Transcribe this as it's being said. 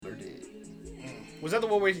Was that the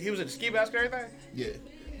one where he was in the ski mask and everything? Yeah.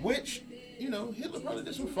 Which, Hitler probably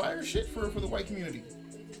did some fire shit for the white community.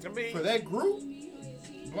 I mean, for that group,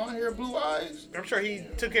 blonde hair, blue eyes. I'm sure he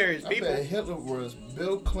took care of his people. I bet Hitler was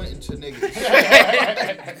Bill Clinton to niggas.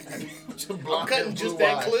 I'm cutting just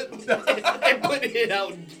that clip and putting it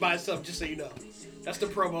out by itself, just so you know. That's the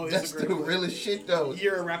promo. That's the realest shit, though.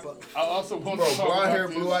 You're a wrap up. I also want to talk blonde about hair,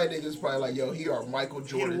 this. blue eyed niggas probably like, yo, he are Michael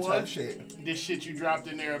Jordan type shit. This shit you dropped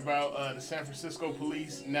in there about the San Francisco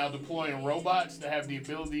police now deploying robots that have the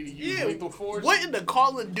ability to use lethal force. What in the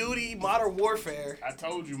Call of Duty Modern Warfare? I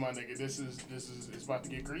told you, my nigga, this is it's about to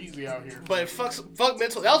get greasy out here. But fuck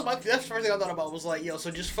mental. That's the first thing I thought about was like, yo,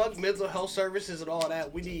 so just fuck mental health services and all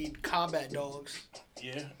that. We need combat dogs.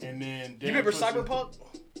 Yeah, and then you remember Cyberpunk?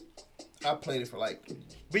 I played it for like.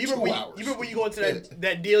 But you remember when you go into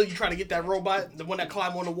that deal, you try to get that robot, the one that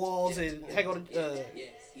climb on the walls and hang on the...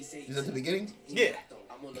 Is that the beginning? Yeah.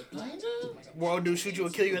 Where old dude shoot you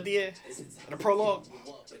and kill you at the end? In the prologue?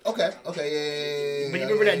 Okay, yeah. But you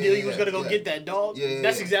remember that deal you was going to go get that dog? Yeah.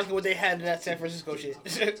 That's exactly what they had in that San Francisco shit.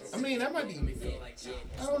 I mean, that might be...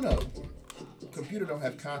 I don't know. Computer don't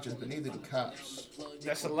have conscience, but neither do cops.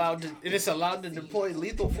 That's allowed to... It is allowed to deploy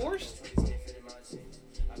lethal force?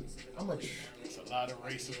 How much... A lot of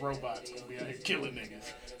racist robots gonna be out here killing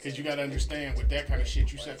niggas. Cause you gotta understand, with that kind of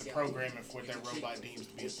shit, you set the programming for what that robot deems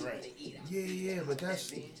to be a threat. Yeah, but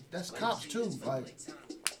that's cops too. Like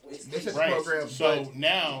they set the right. program. So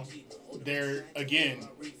now they're again,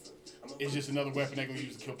 it's just another weapon they're gonna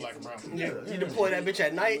use to kill black and brown people. Yeah. You deploy that bitch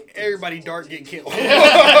at night, everybody dark get killed.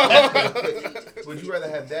 Would you rather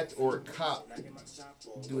have that or a cop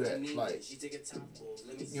do that? Like,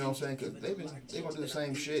 you know what I'm saying? Because they gonna do the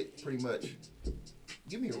same shit pretty much.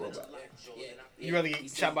 Give me a robot. You rather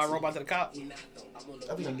get shot by a robot than a cop? I think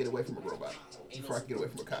I can get away from a robot before I can get away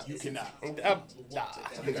from a cop. You cannot. Nah.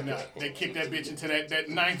 You cannot. They kick that bitch into that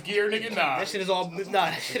ninth gear, nigga. Nah. That shit is all. Nah,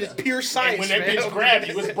 that shit is pure science. And when that man. bitch grab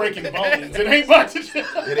you, it's breaking bones. It ain't about to.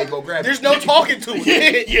 It ain't go grab. There's no talking to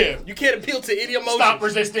it. Yeah. You can't appeal to any emotion. Stop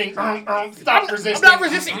resisting. Stop resisting. I'm not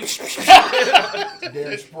resisting.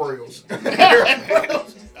 Darren Sproils.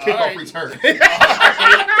 Kickoff return.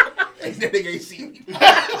 And that nigga ain't see me.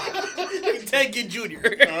 Ted Ginn Jr.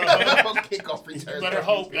 Kickoff return. You better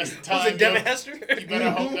hope that's the time. Was it Devin Hester? You better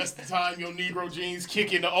hope that's the time your Negro jeans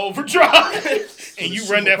kick into overdrive and you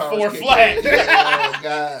run that 4 flat. Oh,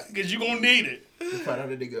 God. Because you going to need it. You find out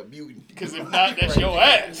that nigga a mutant. Because if not, that's your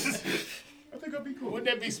ass. I think I'd be cool. Wouldn't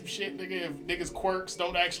that be some shit, nigga, if niggas' quirks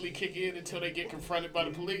don't actually kick in until they get confronted by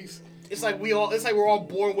the police? It's like we're all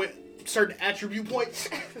born with certain attribute points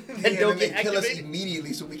that Yeah, don't they get kill us activated.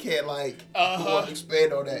 immediately so we can't like go on,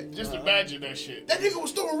 expand on that. Just imagine that shit. That nigga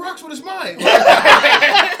was throwing rocks with his mind.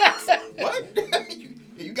 What?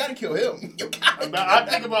 You gotta kill him. I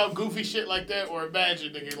think about goofy shit like that, or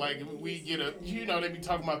imagine, nigga, like if we get they be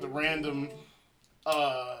talking about the random,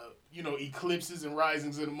 eclipses and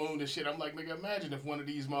risings of the moon and shit. I'm like, nigga, imagine if one of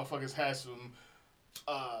these motherfuckers has some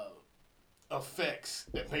effects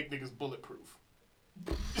that make niggas bulletproof.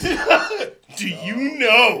 Do you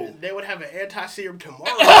know? They would have an anti-serum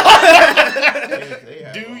tomorrow.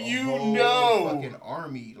 Do you know? Fucking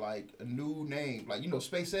army, like a new name, like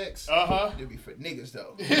SpaceX. It'd be for niggas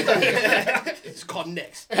though. It's called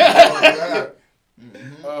Next.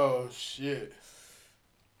 Oh shit.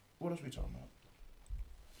 What else we talking about?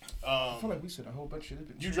 I feel like we said a whole bunch of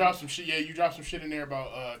shit. You dropped some shit. Yeah, you dropped some shit in there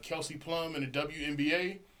about Kelsey Plum and the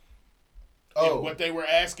WNBA. Oh, what they were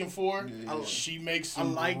asking for. Yeah. She makes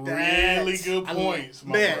some really good points.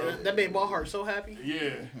 Man, that made my heart so happy. Yeah.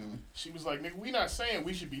 Mm-hmm. She was like, nigga, we not saying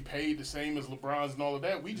we should be paid the same as LeBron's and all of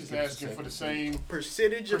that. We just asking for the same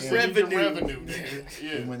percentage of revenue.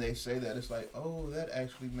 Yeah. And when they say that, it's like, oh, that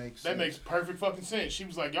actually makes sense. That makes perfect fucking sense. She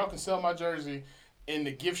was like, y'all can sell my jersey in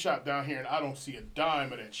the gift shop down here, and I don't see a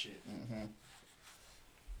dime of that shit. Mm-hmm.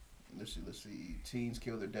 Let's see. Teens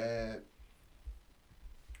kill their dad.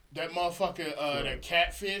 That motherfucker that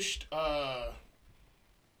catfished. Hold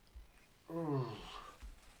on,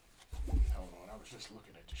 I was just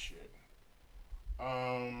looking at the shit.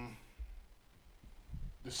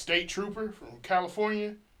 The state trooper from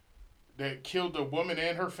California that killed a woman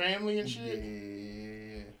and her family and shit.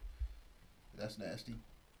 Yeah, that's nasty.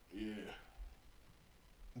 Yeah.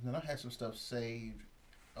 And then I had some stuff saved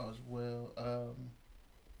as well. Hold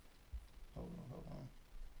on.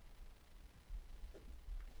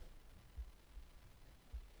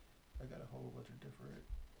 I got a whole bunch of different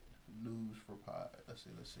news for pod. Let's see.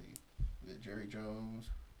 We got Jerry Jones,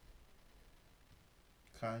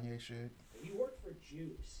 Kanye shit. You work for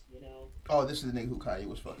Juice, Oh, this is the nigga who Kanye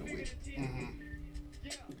was fucking with. Mm-hmm.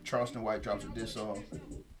 Charleston White drops a diss song.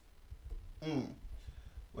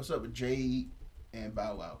 What's up with Jade and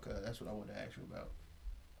Bow Wow? Cause that's what I wanted to ask you about.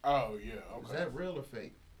 Oh yeah, okay. Is that real or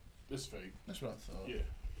fake? It's fake. That's what I thought. Yeah,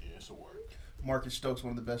 it's a work. Marcus Stokes,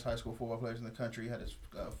 one of the best high school football players in the country, had his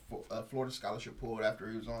Florida scholarship pulled after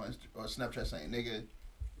he was on Snapchat saying, "Nigga,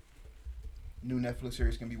 new Netflix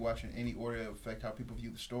series can be watched in any order that affect how people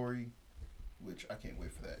view the story," which I can't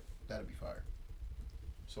wait for that. That'll be fire.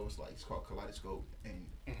 So it's called Kaleidoscope, and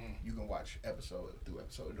you can watch episode through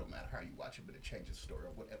episode. It don't matter how you watch it, but it changes the story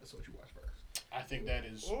of what episode you watch first. I think that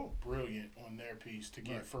is brilliant on their piece to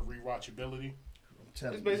get for rewatchability.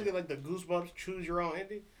 It's basically like the Goosebumps choose your own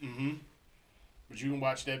ending. Mm-hmm. But you can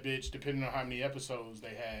watch that bitch depending on how many episodes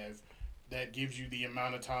they have. That gives you the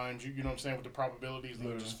amount of times, you know what I'm saying, with the probabilities. They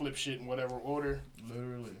just flip shit in whatever order.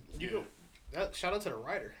 Literally. Shout out to the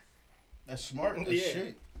writer. That's smart as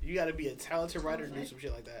shit. You got to be a talented writer to do some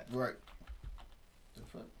shit like that. Right. The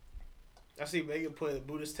fuck? I see Megan put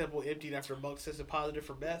Buddhist temple emptied after monks tested positive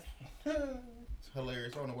for meth. It's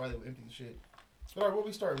hilarious. I don't know why they were emptying the shit. But all right, what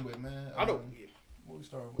we starting with, man? I don't. What we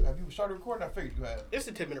starting with? Have you started recording? I figured you had. It's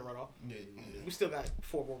a 10-minute runoff. Yeah. We still got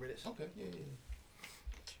 4 more minutes. Okay, yeah.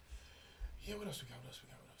 Yeah, what else we got?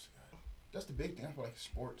 That's the big thing. I feel like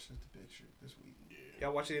sports is the big shit this week. Yeah.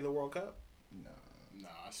 Y'all watch any of the World Cup? Nah,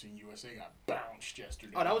 I seen USA got bounced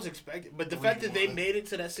yesterday. Oh, that was expected. But the fact that they made it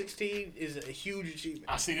to that 16 is a huge achievement.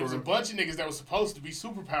 I seen there was a bunch of niggas that was supposed to be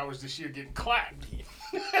superpowers this year getting clapped.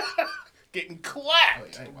 Getting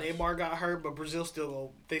clapped. Neymar got hurt, but Brazil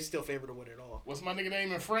still favor to win it all. What's my nigga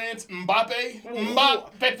name in France? Mbappe?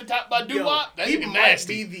 Mbappe for top by Duwop? That nigga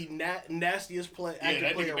nasty. Be the nastiest player. Yeah,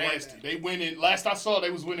 that nigga nasty. They winning. Last I saw, they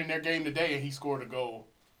was winning their game today, and he scored a goal.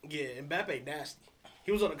 Yeah, Mbappe nasty.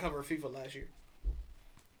 He was on the cover of FIFA last year.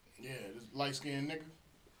 Yeah, this light skinned nigga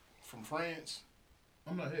from France.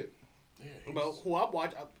 I'm not hit. Yeah, but who I'm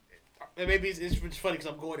watching, and maybe it's funny because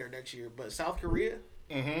I'm going there next year. But South Korea,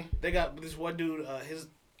 they got this one dude. His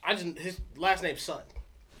last name's Sun.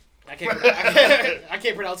 I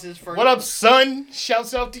can't pronounce his first. What up, son?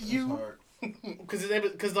 Shouts out to you. Because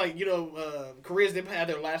Koreans they had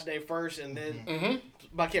their last name first, and then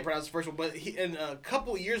but I can't pronounce the first one. But a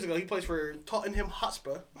couple years ago, he plays for Tottenham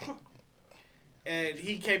Hotspur. And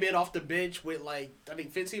he came in off the bench with,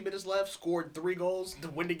 15 minutes left, scored 3 goals to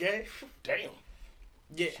win the game. Damn.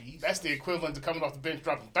 Yeah. Jeez. That's the equivalent to coming off the bench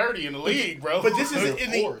dropping 30 in the league, bro. But this is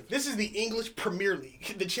this is the English Premier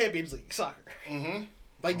League, the Champions League soccer. Mm-hmm.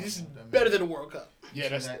 This is better than the World Cup. Yeah,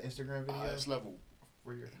 that's that Instagram video. That's level.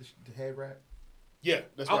 Where the head wrap? Yeah,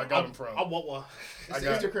 that's where I got him from. I want one. It's the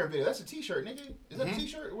Instagram video. That's a t-shirt, nigga. Is that a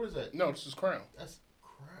t-shirt? What is that? No, this is crown. That's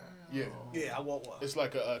crown. Yeah. Yeah, I want one. It's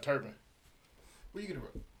like a turban. Where you get it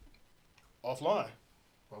from? Offline.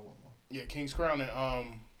 I want one. Yeah, King's Crown and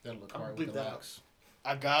That'll look hard with the locks.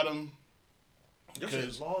 I got them.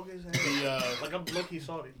 Because long as hell. I'm lucky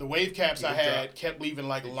salty. The wave caps I had kept leaving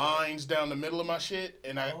lines down the middle of my shit,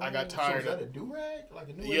 and I got tired of. Is that a do-rag? Like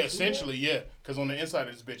a new Yeah, essentially, yeah. Because on the inside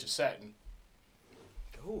of this bitch is satin.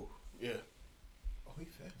 Ooh. Yeah. Oh, he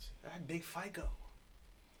fancy. That big FICO.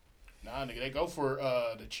 Nah, nigga, they go for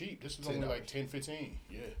the cheap. This is only like $10, $15.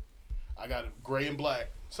 Yeah. I got it gray and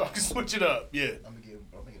black, so I can switch it up. Yeah. I'm gonna get a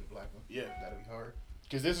black one. Yeah. That'll be hard.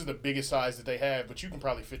 Because this is the biggest size that they have, but you can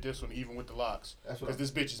probably fit this one even with the locks. Because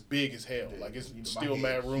this bitch is big as hell. Yeah, it's still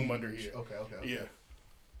mad room huge. Under here. Okay. Yeah.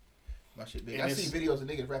 My shit big. I see videos of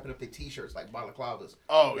niggas wrapping up their t-shirts like balaclavas.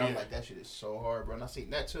 Oh, yeah. I'm like, that shit is so hard, bro. And I seen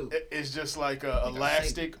that too. It's just like a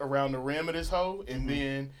elastic around the rim of this hoe, and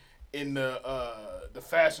then in the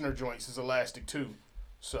fastener joints is elastic too.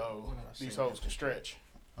 So these hoes can stretch.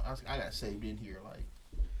 I got saved in here,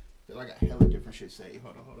 cause I got hella different shit saved.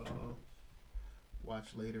 Hold on.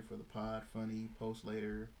 Watch later for the pod, funny, post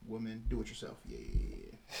later, woman, do it yourself. Yeah.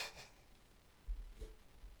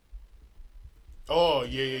 Oh,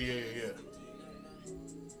 yeah.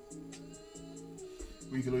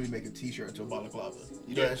 Where you can literally make a t-shirt into a balaclava.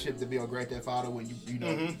 You know that shit to be on Grand Theft Auto when you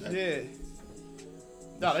know. Yeah.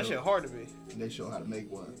 No, that shit hard to be. They show how to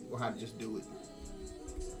make one or how to just do it.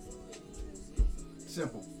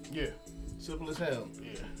 Simple. Yeah. Simple as hell.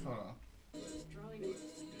 Yeah. Hold on.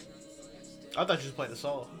 I thought you just played the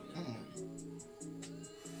song.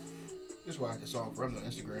 This is why I had the song from on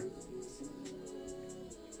Instagram.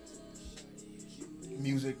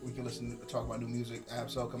 Music, we can talk about new music.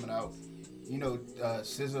 Absol coming out. You know,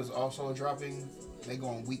 SZA's also dropping. They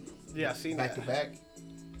going week. Yeah, I seen back that. to back.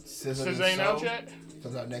 SZA ain't out yet?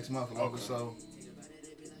 Comes out next month. So.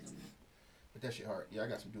 But that shit hard. Yeah, I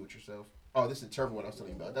got some do it yourself. Oh, this is the turbo one I was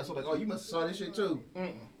telling you about. That's what you must have saw this shit too.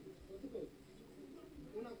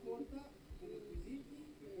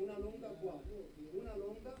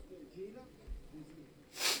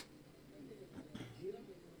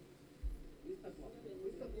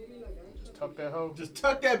 tuck that hoe. Just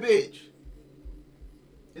tuck that bitch.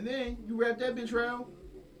 And then you wrap that bitch around.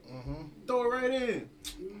 Mm-hmm. Throw it right in.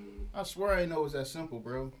 I swear I didn't know it was that simple,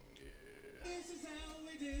 bro.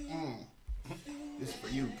 This is for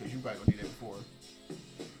you, because you probably gonna need that before.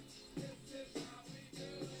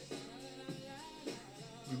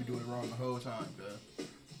 You been doing it wrong the whole time, cuz.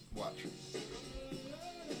 Watch.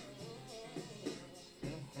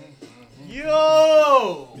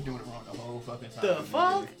 Yo! You're doing it wrong the whole fucking time. The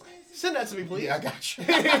fuck? Send that to me, please. Yeah, I got you.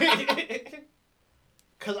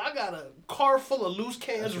 Cause I got a car full of loose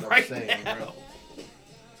cans right now. Bro.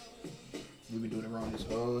 We've been doing it wrong this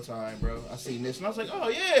whole time, bro. I seen this and I was like, oh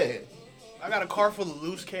yeah. I got a car full of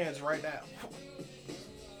loose cans right now.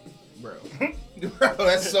 Bro. Bro,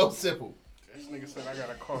 that's so simple. This nigga said I got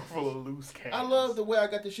a car full of loose cans. I love the way I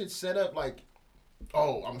got this shit set up. Like,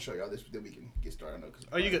 oh, I'm gonna show y'all this, then we can get started. I know.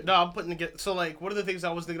 Oh, you good? No, I'm putting together. So, like, one of the things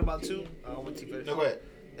I was thinking about too. No, go ahead.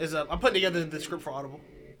 Is I'm putting together the script for Audible.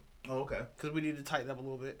 Oh, okay. Because we need to tighten up a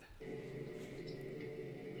little bit.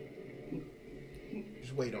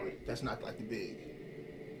 Just wait on it. That's not like the big.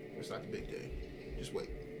 That's not the big day. Just wait.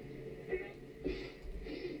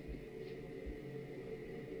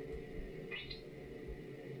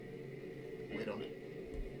 Wait on it.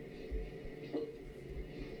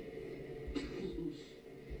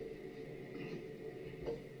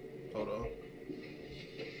 Hold on.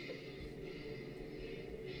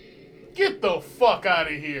 Get the fuck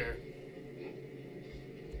out of here.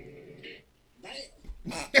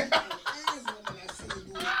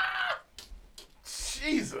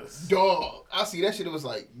 Jesus. Dog. I see that shit. It was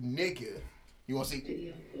like, nigga. You want to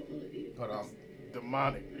see? Hold on.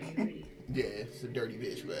 Demonic. Yeah, it's a dirty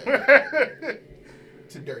bitch, man.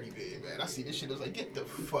 It's a dirty bitch, man. I see this shit. I was like, get the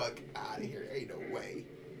fuck out of here. Ain't no way.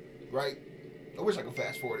 Right? I wish I could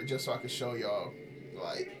fast forward it just so I could show y'all.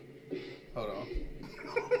 Like, hold on.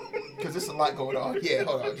 Because there's a lot going on. Yeah,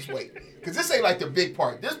 hold on. Just wait. Because this ain't like the big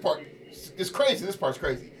part. This part is crazy. This part's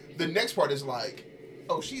crazy. The next part is like,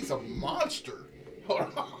 oh, she's a monster. Hold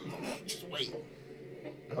on. Just wait.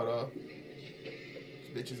 Hold on.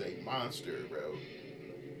 This bitch is a monster, bro.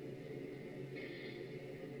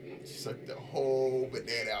 She sucked the whole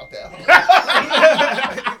banana out that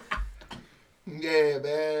hole. Yeah,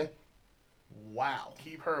 man. Wow.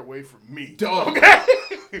 Keep her away from me. Dog.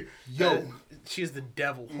 Yo. She's the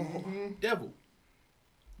devil. Mm-hmm. Devil.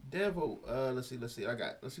 Let's see. Let's see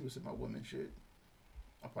what's in my woman shit.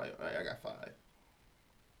 I got 5.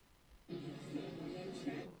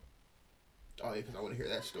 Oh, yeah, because I want to hear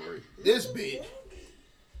that story. This bitch.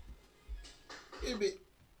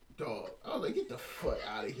 Dog. I was like, get the fuck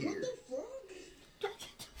out of here.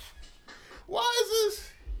 Why is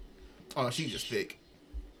this? Oh, she's just thick.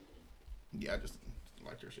 Yeah, I just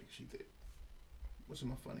like her shit. She thick. What's in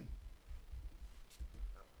my funny?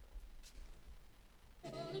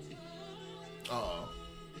 Oh.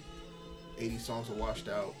 80 songs are washed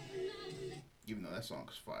out. Even though that song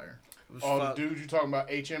is fire. Oh, the dude you talking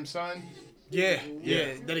about, HM Son? Yeah.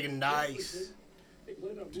 That nigga nice.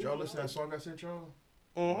 Did y'all listen to that song I sent y'all?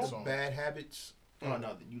 Mm-hmm. The Bad Habits. Oh,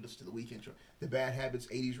 no, you listen to the Weeknd show. The Bad Habits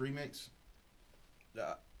 80s remix.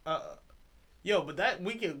 Yo, but that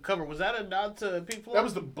Weeknd cover, was that a nod to Pink Floyd? That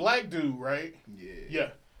was the black dude, right? Yeah.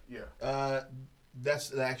 Yeah. That's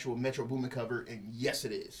the actual Metro Boomin cover, and yes,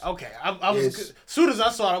 it is. Okay. I was as soon as I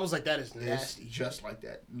saw it, I was like, that is nasty. It's just like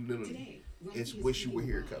that, literally. It's Wish You Were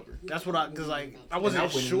Here cover. That's what I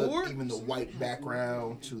wasn't sure. Even the white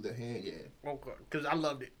background to the hand, yeah. Okay, because I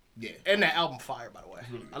loved it. Yeah. And that album fire, by the way.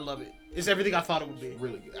 Really I love it. It's everything I thought it would be.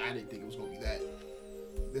 Really good. I didn't think it was going to be that.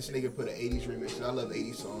 This nigga put an 80s remix, and I love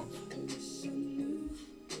 80s songs.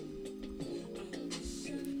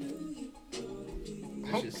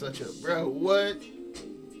 This shit's such a... Bro, what?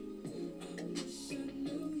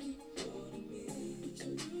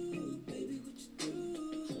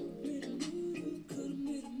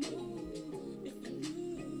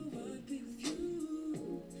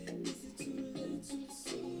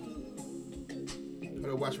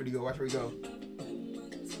 Watch where he go. Watch where he go.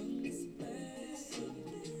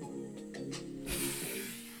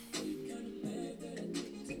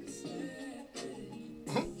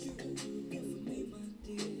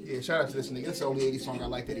 Yeah, shout out to this nigga. That's the only 80s song I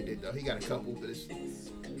like that he did, though. He got a couple, but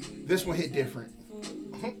this one hit different.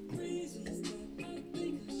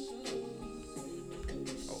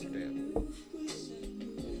 Oh, damn.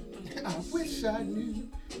 I wish I knew.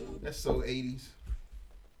 That's so 80s.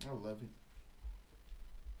 I love it.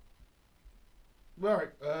 All right.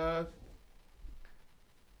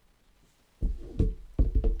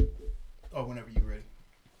 Oh, whenever you're ready.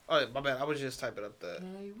 Oh, my bad. I was just typing up the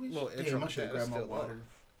little intro. I should grab my water.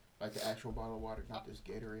 Like the actual bottle of water, not this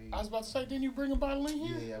Gatorade. I was about to say, didn't you bring a bottle in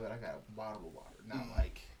here? Yeah, but I got a bottle of water, not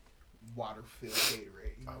like water-filled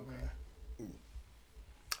Gatorade. You know what I mean?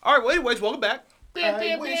 All right, well, anyways, welcome back.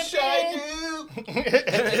 I wish I knew.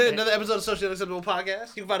 Another episode of Socially Acceptable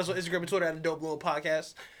Podcast. You can find us on Instagram and Twitter at Dope Little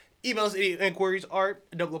Podcast. Email us any inquiries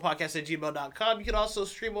at dopelittlepodcast@gmail.com. You can also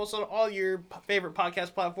stream us on all your favorite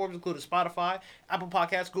podcast platforms, including Spotify, Apple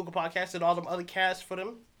Podcasts, Google Podcasts, and all them other casts for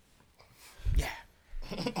them. Yeah.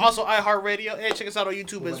 Also, iHeartRadio, and check us out on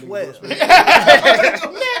YouTube as well.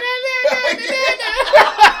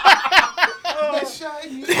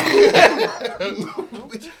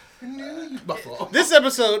 This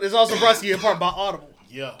episode is also brought to you in part by Audible.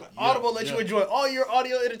 Audible lets you enjoy all your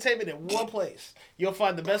audio entertainment in one place. You'll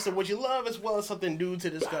find the best of what you love as well as something new to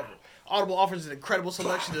discover. Audible offers an incredible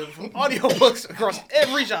selection of audiobooks across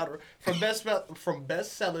every genre, from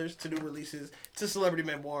bestsellers to new releases to celebrity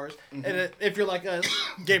memoirs, and if you're like us,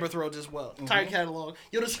 Game of Thrones as well. Entire catalog.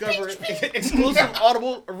 You'll discover exclusive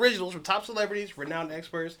Audible originals from top celebrities, renowned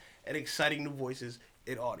experts, and exciting new voices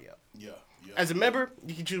in audio. As a member,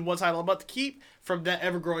 you can choose one title a month to keep from that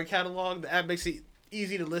ever-growing catalog. The app makes it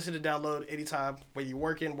easy to listen and download anytime, whether you're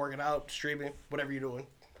working out, streaming, whatever you're doing.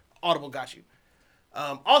 Audible got you.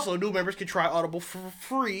 Also, new members can try Audible for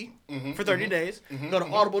free for 30 days. Go to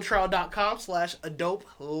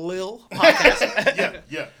audibletrial.com/adopelilpodcast.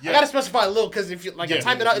 Yeah. I gotta specify Lil because if you I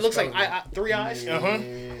type it out, it looks like three eyes.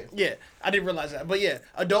 Yeah, I didn't realize that. But yeah,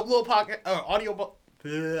 Adope Lil Podcast audio.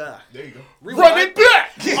 There you go. Run it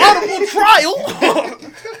back.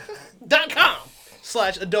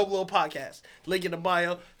 audibletrial.com/Adope Lil Podcast. Link in the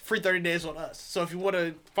bio. Free 30 days on us. So if you want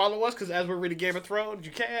to follow us, because as we're reading Game of Thrones,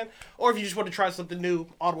 you can. Or if you just want to try something new,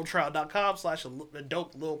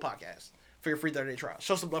 audibletrial.com/Adope Lil Podcast for your free 30-day trial.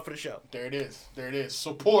 Show some love for the show. There it is.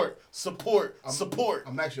 Support.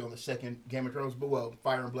 I'm actually on the second Game of Thrones, but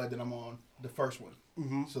Fire and Blood, that I'm on the first one.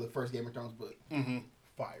 So the first Game of Thrones book.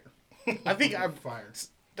 Fire. I think Fire.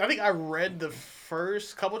 I think I read the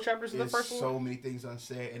first couple chapters of the first one. So many things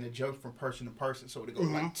unsaid, and it jumps from person to person. So it goes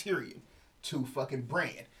like Tyrion to fucking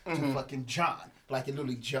Bran to fucking Jon. Like it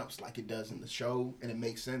literally jumps like it does in the show, and it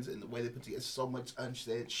makes sense. And the way they put together so much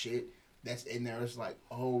unsaid shit that's in there. It's like,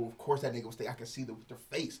 oh, of course that nigga was thinking. I can see their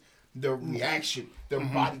face, their reaction, their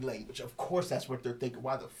body language. Of course that's what they're thinking.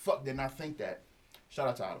 Why the fuck didn't I think that? Shout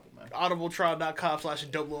out to Audible, man.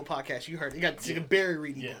 audibletrial.com/Adope Lil Podcast. You heard it. You got Barry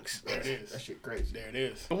reading books. There it is. That shit crazy. There it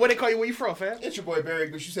is. But what they call you? Where you from, fam? It's your boy Barry,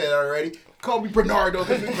 but you said it already. Call me Bernardo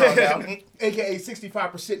because we grown now. AKA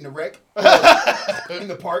 65% in the wreck. In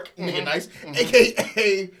the park. Nigga nice.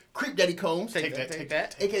 AKA Creep Daddy Combs. Take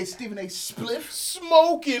that. AKA Stephen A. Spliff.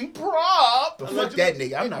 Smoking prop. But fuck that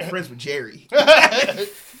nigga. I'm not friends with Jerry.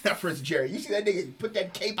 Not friends with Jerry. You see that nigga put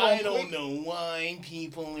that cape on? I don't know why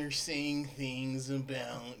people are saying things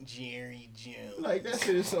about Jerry Jones. Like, that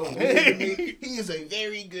shit is so weird to me. He is a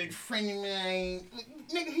very good friend of mine.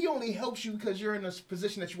 Nigga, he only helps you because you're in a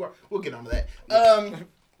position that you are. We'll get on to that.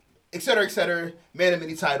 Et cetera, et cetera. Man of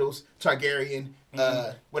many titles. Targaryen.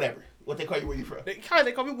 Whatever. What they call you? Where you from? They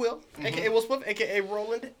call me Will, a.k.a. Will Smith, a.k.a.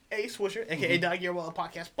 Roland A. Swisher, a.k.a. Don Guillermo on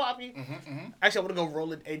Podcast Poppy. Actually, I want to go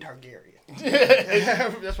Roland A. Targaryen.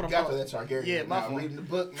 That's what I'm got for that Targaryen. Yeah, my fault. Reading the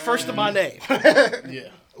book. Man. First of my name. Yeah.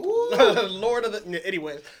 Lord of the...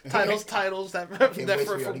 Anyways, titles that for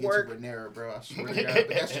work. To Renera, bro. I swear to God. But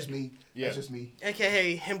that's just me. Yeah. That's just me.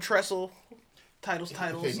 A.k.a. him Trestle. Titles.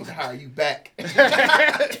 Okay, how are you back?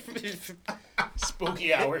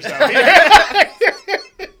 Spooky hours out here.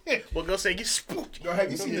 We'll go say get spooky.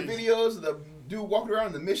 Have you seen the videos of the dude walking around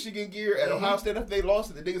in the Michigan gear at Ohio State after they lost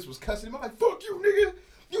and the niggas was cussing him? I'm like, fuck you, nigga.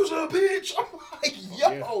 You's a bitch. I'm like,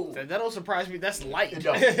 yo. That don't surprise me. That's light. It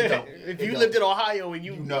don't. If you lived in Ohio and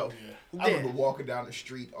you know. Yeah. I remember walking down the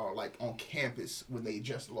street on campus when they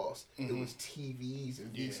just lost. It was TVs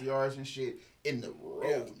and VCRs and shit in the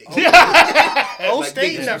road. Old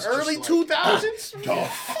State in the early 2000s?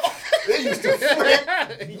 They used to flip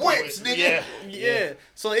wicks, nigga. Yeah.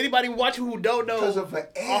 So anybody watching who don't know,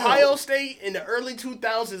 Ohio State in the early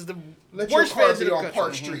 2000s, the worst fans in the country.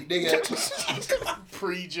 Park Street, nigga.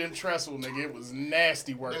 Pre-Jim Tressel, nigga. It was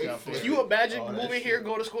nasty work out there. Can you imagine moving here,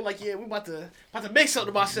 going to school like, yeah, we about to make something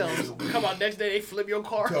of ourselves. Come out next day, they flip your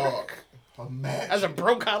car. Dog. Imagine. As a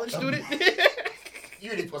broke college student.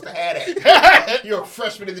 You ain't supposed to have that. You're a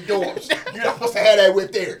freshman in the dorms. You're not supposed to have that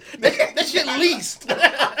with there. That shit leased.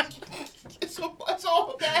 It's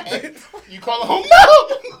all bad. You call it home? No!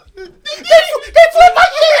 They flipped my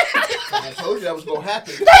shit! I told you that was going to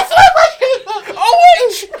happen. They flipped my shit!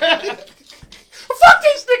 OH! Fuck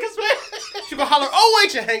these niggas, man! You gonna holler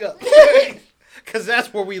OH and hang up. Because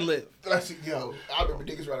that's where we live. I remember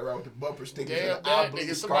but niggas ride around with the bumper stickers. Damn, and that the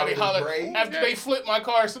nigga, somebody holler. gray. After they flip my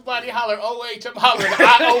car, somebody holler, OH, I'm hollering,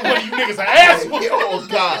 I owe one of you niggas an ass whooping. Oh,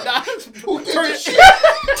 God. Who did this shit?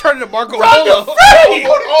 Turn to Marco Run Polo. the face!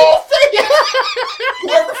 All fake.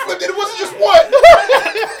 Whoever flipped it wasn't just one.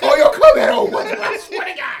 Oh, yo, come here. Oh, what? I swear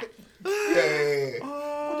to God. Yeah.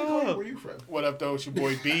 What they call you? Where you from? What up, though? It's your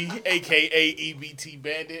boy B, a.k.a. EBT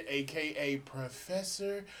Bandit, a.k.a.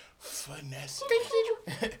 Professor Finesse.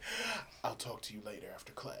 I'll talk to you later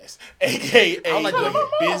after class. A.k.a. like the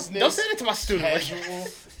business. Don't say that to my student. Casual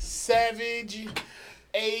savage,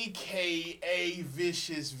 a.k.a.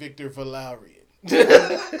 vicious Victor Valerian.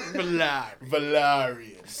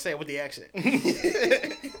 Valerian. Say it with the accent.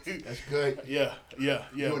 That's good. Yeah. You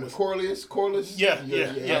and the Corliss? Yeah.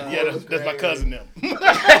 That's my cousin them.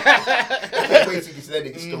 I can't wait to get to that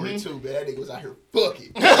nigga story too, man. That nigga was out here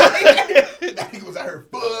fucking. That nigga was out here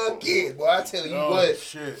fucking. Boy, I tell you what.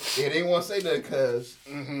 Shit. Yeah, they ain't want to say nothing because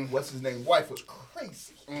what's his name? Wife was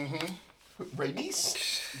crazy. Raynice?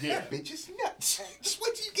 Yeah. That bitch is nuts. Just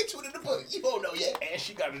wait till you get to it in the book. You don't know yet. And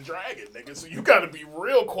she got a dragon, nigga, so you gotta be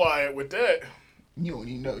real quiet with that. You don't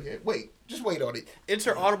even know yet. Wait. Just wait on it.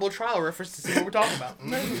 Enter Audible Trial reference to see what we're talking about.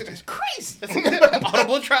 It's crazy.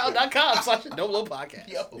 audibletrial.com/Dolo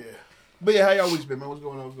Podcast. Yo. Yeah. But yeah, how y'all week's been, man? What's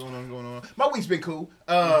going on? My week's been cool.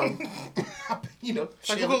 You know,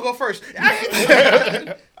 Like, we're gonna go first.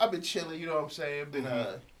 I've been chilling, you know what I'm saying? Been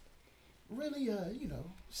really you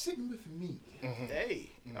know, sitting with me. Hey,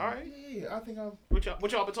 all right. Yeah, I think I'm What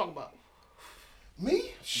y'all been talking about?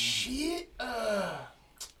 me? Shit.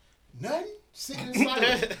 Nothing. Sitting in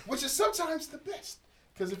silence, which is sometimes the best.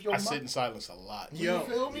 Because if your I sit in silence a lot. You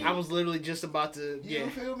feel me? I was literally just about to. You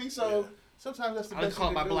feel me? So sometimes that's the I best. just call it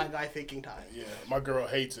thing my to do. black guy thinking time. Yeah, my girl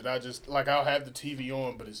hates it. I just, I'll have the TV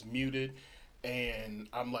on, but it's muted. And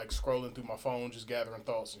I'm, scrolling through my phone, just gathering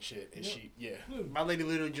thoughts and shit. And My lady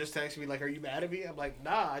literally just texted me, like, are you mad at me? I'm like,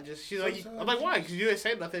 nah, she's like, I'm like, why? Because you didn't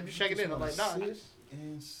say nothing, just checking in. I'm like, nah.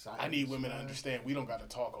 I need women to understand we don't got to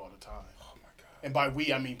talk all the time. And by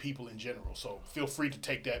we, I mean people in general. So feel free to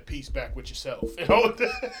take that piece back with yourself. You know?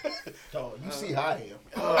 Dog, you see how I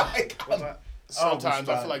am. Sometimes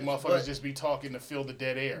I feel like motherfuckers just be talking to fill the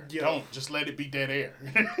dead air. Yo. Don't. Just let it be dead air.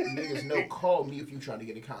 Niggas know, call me if you trying to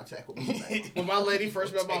get in contact with me. Man. When my lady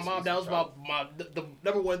first met my mom, that was the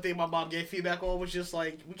number one thing my mom gave feedback on was just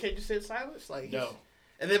like, we can't just sit in silence. Like, No.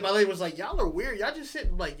 And then my lady was like, y'all are weird. Y'all just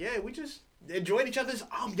sitting like, yeah, we just enjoyed each other's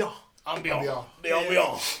y'all.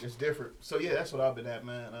 It's different. So yeah, that's what I've been at,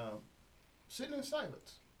 man. Sitting in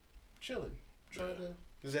silence, chilling, trying to.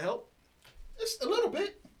 Does it help? It's a little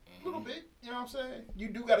bit. You know what I'm saying? You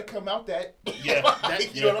do got to come out that. Yeah.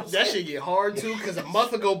 You know what I'm saying? That should get hard too, because a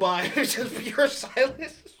month ago by it's just pure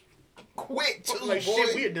silence. Quick too, Like boy.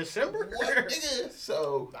 shit, we in December. What, nigga?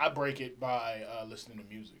 So I break it by listening to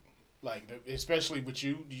music. Especially with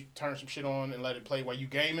you turn some shit on and let it play while you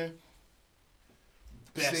gaming.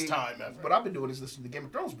 Best time ever. What I've been doing is listening to Game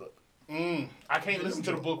of Thrones book. I can't listen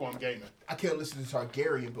to the book while I'm gaming. I can't listen to the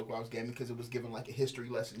Targaryen book while I was gaming because it was given like a history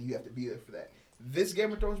lesson. You have to be there for that. This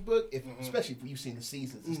Game of Thrones book, especially if you've seen the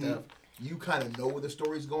seasons and stuff, you kind of know where the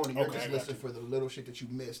story's going, and you're just listening for the little shit that you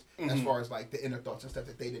missed as far as like the inner thoughts and stuff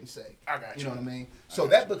that they didn't say. I got you. You know what I mean? So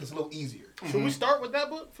that book is a little easier. Should we start with that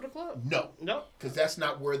book for the club? No. Because that's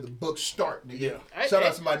not where the books start, nigga. Yeah. Shout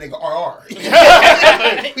out to my nigga RR.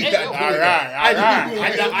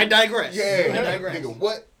 I digress. Yeah. I digress. Nigga,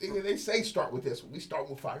 what? Nigga, they say start with this one. We start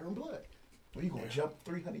with Fire and Blood. Well, you gonna jump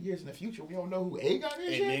 300 years in the future? We don't know who Aegon is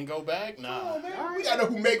And yet? then go back? Nah. Oh, man. We gotta know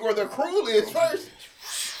who Maegor the Cruel is first.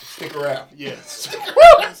 Stick around. Yes.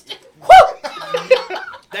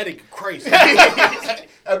 That nigga crazy. That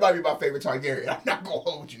might be my favorite Targaryen. I'm not gonna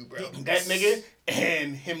hold you, bro. That nigga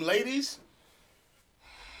and him ladies.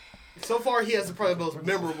 So far, he has probably the most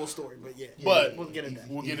memorable story, but yeah. But we'll get into that.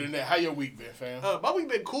 We'll get into that. How your week been, fam? My week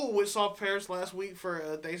been cool. We saw Paris last week for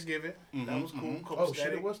Thanksgiving. That was cool. Oh,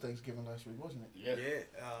 shit, it was Thanksgiving last week, wasn't it? Yeah.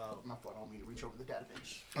 My fault. I don't mean to reach over the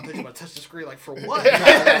database. I think you about to touch the screen like for what? I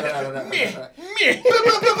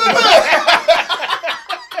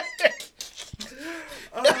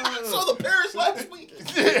saw the Paris last week.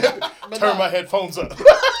 Turn my headphones up.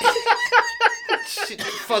 Shit,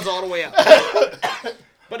 fuzz all the way out.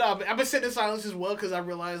 But I've been sitting in silence as well because I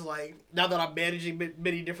realized, like, now that I'm managing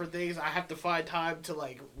many different things, I have to find time to,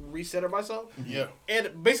 like, recenter myself. Yeah.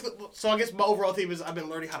 And basically, so I guess my overall theme is I've been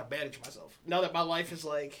learning how to manage myself. Now that my life is,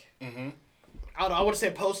 like, I don't know, I want to say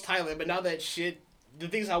post-Thailand, but now that the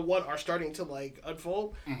things I want are starting to, like,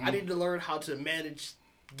 unfold, I need to learn how to manage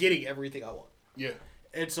getting everything I want. Yeah.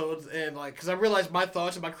 And so, because I realized my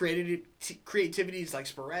thoughts and my creativity is, like,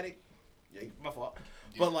 sporadic. Yeah, my fault.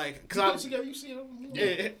 But like, cause you see them.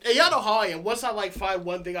 and y'all know how I am. Once I like find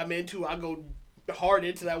one thing I'm into, I go hard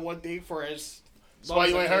into that one thing for as. That's why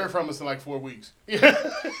you ain't heard from us in like 4 weeks.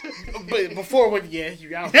 But before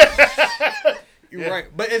you out. You're right,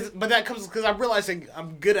 but that comes because I'm realizing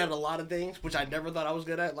I'm good at a lot of things, which I never thought I was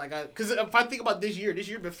good at. Like, because if I think about this year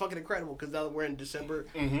been fucking incredible. Because now that we're in December,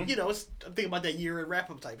 I'm thinking about that year-end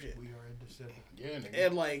wrap-up type shit. We are in December. Yeah, nigga.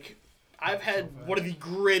 And like, I've had one of the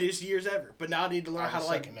greatest years ever, but now I need to learn how to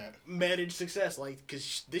like manage success. Like,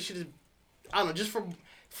 because this shit is, I don't know, just from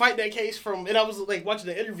fighting that case from, and I was like watching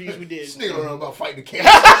the interviews we did. This nigga don't know about fighting the case.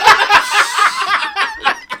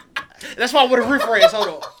 That's why I want to rephrase. Hold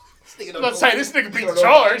on. I'm about to say, this nigga beat the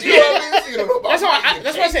charge. Yeah.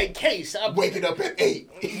 That's why I say case. I'm waking up at 8.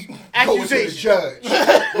 Going to the accusation.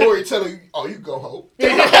 judge. Lori telling you, oh, you go home.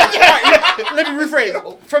 Let me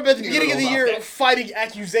rephrase. From the beginning of the year, fighting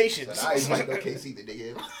accusations. I ain't fighting no case either,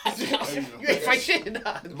 nigga. You ain't fight shit.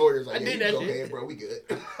 Nah. The lawyer's like, I yeah, did you that go shit. ahead, bro. We good.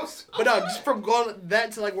 But no, just from going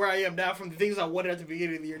that to like where I am now, from the things I wanted at the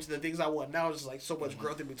beginning of the year to the things I want now, is just like so much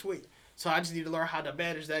growth in between. So I just need to learn how to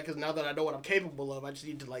manage that, because now that I know what I'm capable of, I just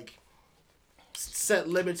need to like set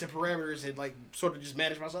limits and parameters and like sort of just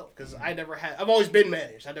manage myself, because I've always been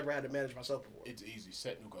managed. I never had to manage myself before. It's easy.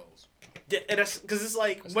 Set new goals. Yeah, and that's because it's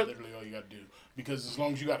like That's literally all you got to do. Because as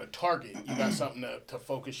long as you got a target, you got something to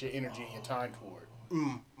focus your energy and your time toward.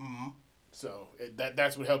 Mm-hmm. So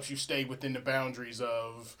that's what helps you stay within the boundaries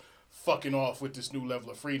of fucking off with this new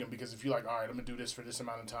level of freedom. Because if you're like, all right, I'm going to do this for this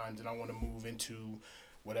amount of time, then I want to move into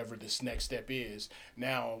whatever this next step is.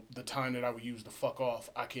 Now, the time that I would use to fuck off,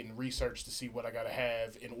 I can research to see what I got to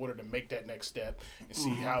have in order to make that next step and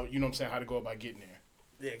see how, you know what I'm saying, how to go about getting there.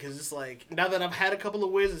 Yeah, because it's like, now that I've had a couple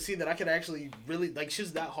of wins and see that I can actually really, like,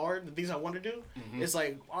 shit's that hard, the things I want to do, it's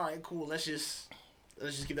like, all right, cool, let's just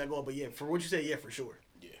keep that going. But yeah, for what you said, yeah, for sure.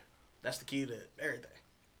 Yeah. That's the key to everything.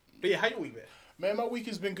 But yeah, how your week been? Man, my week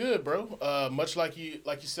has been good, bro. Much like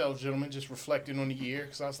yourself, gentlemen, just reflecting on the year,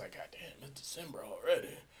 because I was like, God damn, it's December already.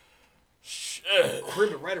 Shit.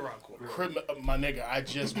 Crib right around the corner. My nigga, I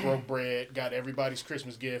just broke bread, got everybody's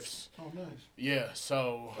Christmas gifts. Oh, nice. Yeah,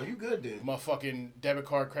 so. Oh, you good, dude? My fucking debit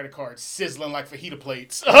card, credit card sizzling like fajita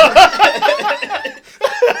plates.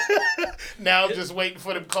 Now I'm just waiting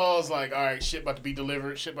for them calls like, all right, shit about to be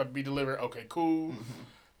delivered. Okay, cool.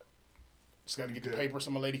 Just got to get the paper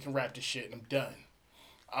so my lady can wrap this shit, and I'm done.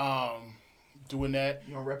 Doing that.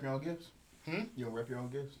 You don't wrap your own gifts? Hmm? You don't wrap your own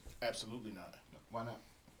gifts? Absolutely not. Why not?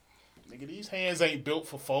 Nigga, these hands ain't built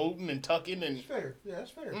for folding and tucking and. That's fair. Yeah,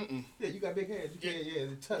 that's fair. Mm-mm. Yeah, you got big hands. Yeah,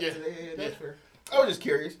 the tuck. Yeah. Yeah, that's fair. I was just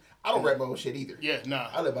curious. I don't wrap my own shit either. Yeah, nah.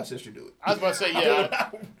 I let my sister do it. I was about to say,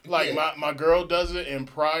 yeah. My girl does it, and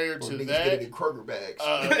prior to niggas that. get it in Kroger bags.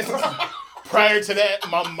 Prior to that,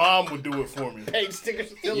 my mom would do it for me. Hey, stickers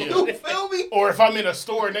still You feel me? Or if I'm in a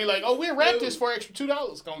store and they like, oh, we'll wrap this for extra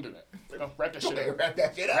 $2. Don't do that. Wrap that shit up. Wrap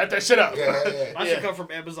that shit up. Wrap that shit up. Yeah. I should come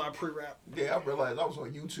from Amazon pre-wrap. Yeah, I realized I was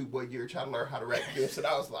on YouTube one year trying to learn how to wrap gifts, and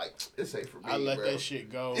I was like, this ain't for me, I let bro. that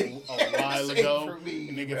shit go a while ago. For me,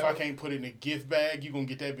 and nigga, bro. if I can't put it in a gift bag, you gonna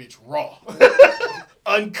get that bitch raw.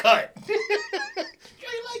 Uncut.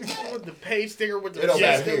 With the page sticker with the It don't shit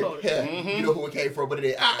matter still here. loaded. Yeah. You know who it came from, but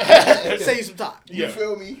it ain't. Save some time. You Yeah.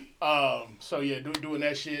 feel me? So yeah, doing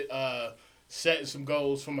that shit. Setting some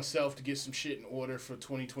goals for myself to get some shit in order for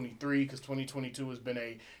 2023, because 2022 has been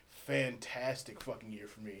a fantastic fucking year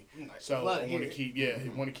for me. Nice. So I want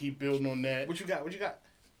to keep building on that. What you got?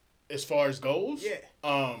 As far as goals,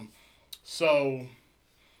 Yeah. So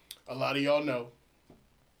a lot of y'all know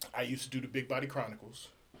I used to do the Big Body Chronicles.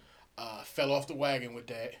 Fell off the wagon with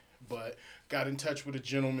that, but got in touch with a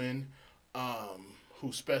gentleman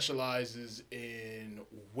who specializes in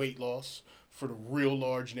weight loss for the real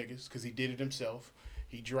large niggas, because he did it himself.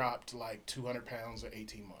 He dropped like 200 pounds in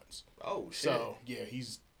 18 months. Oh, shit. So, yeah,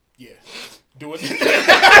 he's doing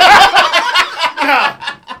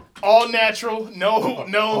all natural, no,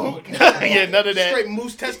 yeah, none of that. Straight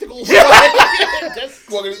moose testicles.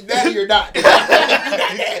 Well, daddy or not. You're not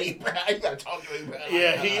daddy, bro. You gotta talk to him, bro.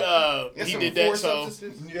 Yeah, he did that, so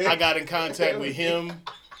Yeah. I got in contact with him.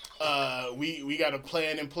 We got a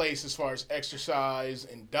plan in place as far as exercise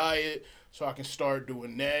and diet, so I can start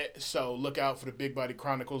doing that. So look out for the Big Body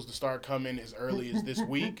Chronicles to start coming as early as this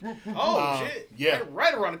week. Oh, shit. Yeah.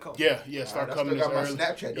 Right around the corner. Yeah, start I coming still as got my early.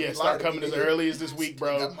 Snapchat. Yeah, Don't start lie to coming me, as nigga. early as this week,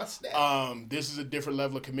 bro. Got my Snap. This is a different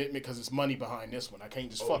level of commitment because it's money behind this one. I can't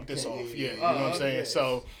just fuck this Okay, off. yeah, Yeah, you know what I'm saying? yeah.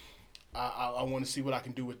 So I want to see what I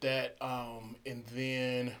can do with that. And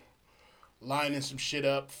then lining some shit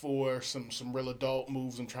up for some real adult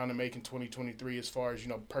moves I'm trying to make in 2023 as far as,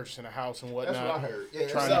 purchasing a house and whatnot. That's what I heard. Yeah,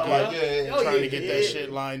 Trying to get that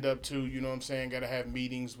shit lined up too, you know what I'm saying? Got to have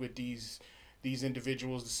meetings with these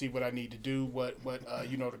individuals to see what I need to do, what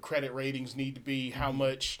the credit ratings need to be, how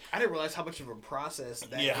much. I didn't realize how much of a process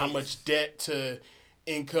that is. How much debt to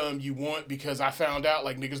income you want, because I found out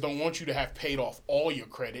like niggas don't want you to have paid off all your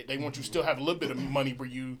credit. They want you to still have a little bit of money where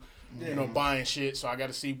you buying shit. So I got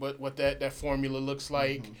to see what that formula looks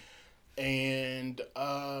like, and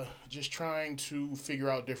just trying to figure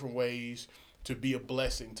out different ways to be a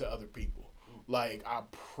blessing to other people. Like, I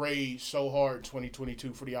prayed so hard in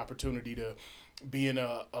 2022 for the opportunity to be in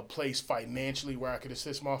a place financially where I could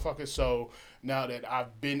assist motherfuckers. So now that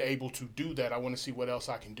I've been able to do that, I want to see what else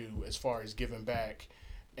I can do as far as giving back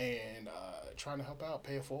and trying to help out,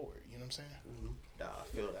 pay it forward. You know what I'm saying? Nah, I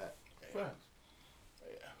feel that. Yeah.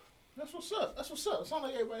 That's what's up. It sounds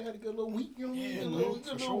like everybody had a good little week. You know what I mean?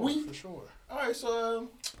 Good little week. For sure. All right, so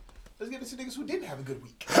let's get into niggas who didn't have a good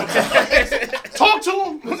week. Talk to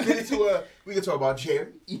him. Let's get into we can talk about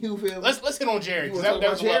Jerry. You feel me? Let's hit on Jerry, because that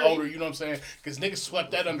was a lot older. You know what I'm saying? Because niggas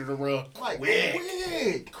swept that under the rug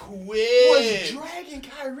quick. Was dragging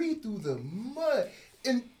Kyrie through the mud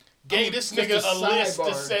and gave this nigga a list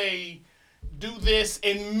to say, do this,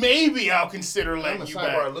 and maybe I'll consider letting you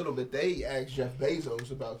back. A little bit. They asked Jeff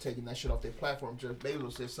Bezos about taking that shit off their platform. Jeff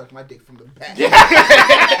Bezos said, "Suck my dick from the back."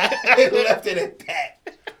 They left it at that.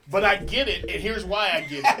 But I get it, and here's why I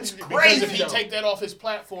get it. That's because crazy, if he take that off his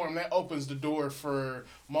platform, that opens the door for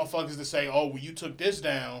motherfuckers to say, "Oh, well, you took this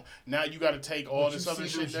down. Now you got to take all this other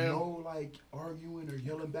shit down." No, like arguing or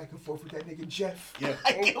yelling back and forth with that nigga Jeff. Yeah,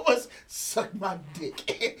 like, it was suck my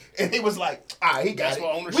dick, and it was like, he got that's it.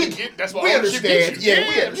 What ownership get. That's what we ownership understand. gets you. Yeah,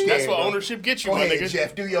 we understand. That's what bro. ownership gets you, Go my ahead, nigga.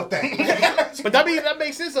 Jeff, do your thing. But that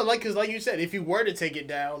makes sense. Because like you said, if you were to take it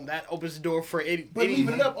down, that opens the door for any. But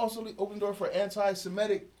leaving it up also opened the door for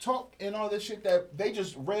anti-Semitic talk and all this shit that they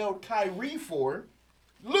just railed Kyrie for.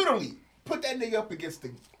 Literally, put that nigga up against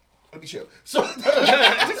the. Let me chill. But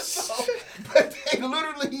they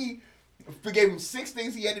literally gave him 6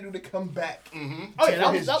 things he had to do to come back. Oh yeah,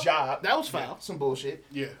 for his job. That was foul. Some bullshit.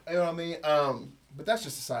 Yeah. You know what I mean? But that's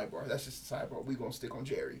just a sidebar. We gonna stick on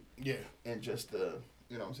Jerry. Yeah. And just you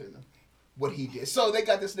know what I'm saying? What he did. So they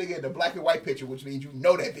got this nigga in the black and white picture, which means you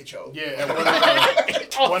know that bitch, ho. Yeah, and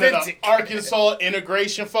one of the Arkansas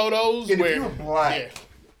integration photos and where if you're black,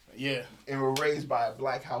 yeah, and were raised by a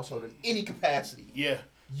black household in any capacity, yeah,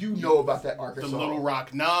 you know about that Arkansas. The Little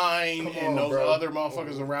Rock Nine and those other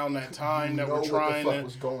motherfuckers around that time that were trying what the fuck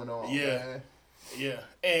was going on. Yeah, man. Yeah,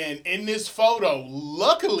 and in this photo,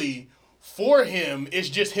 luckily for him, it's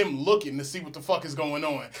just him looking to see what the fuck is going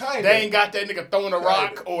on. Kinda. They ain't got that nigga throwing a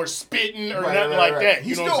rock or spitting or nothing like that.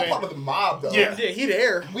 He's you know still what I'm saying? part of the mob, though. Yeah, he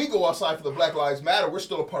there. We go outside for the Black Lives Matter. We're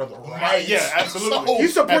still a part of the riots. Yeah, absolutely. So, You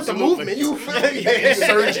support the movement. You feel me?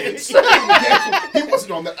 Insurgents. He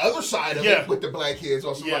wasn't on the other side of it with the black kids.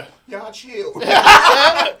 Also, like, y'all chill.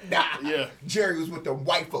 Yeah. Jerry was with the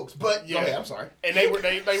white folks, but go ahead, I'm sorry. And they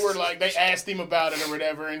were like, they asked him about it or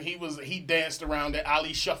whatever, and he danced around it.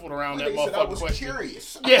 Ali shuffled around that motherfucker. I was question.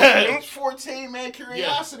 Curious. Yeah. It's 14, man.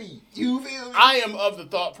 Curiosity. Yeah. You feel me? I am of the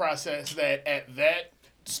thought process that at that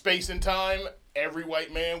space and time, every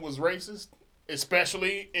white man was racist,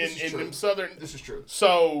 especially in them southern. This is true.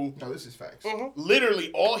 So no, this is facts.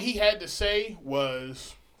 Literally, all he had to say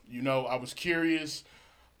was, I was curious.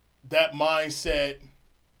 That mindset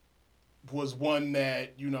was one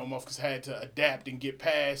that motherfuckers had to adapt and get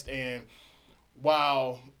past. And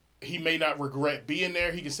while he may not regret being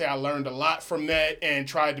there, he can say, I learned a lot from that and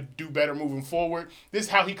tried to do better moving forward. This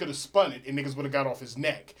is how he could have spun it and niggas would have got off his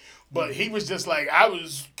neck. But he was just like, I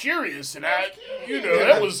was curious and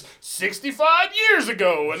that was 65 years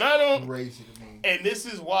ago and I don't. Crazy to me. And this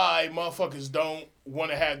is why motherfuckers don't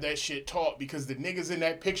want to have that shit taught, because the niggas in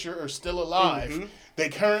that picture are still alive. They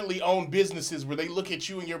currently own businesses where they look at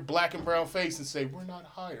you in your black and brown face and say, we're not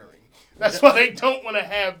hiring. That's why they don't want to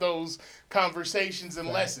have those conversations and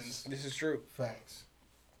lessons. This is true. Facts.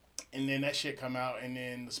 And then that shit come out, and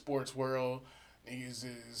then the sports world,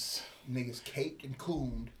 niggas caped and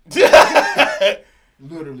cooned.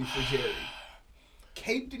 Literally for Jerry.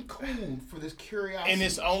 Caped and cooned for this curiosity. And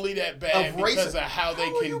it's only that bad because of how they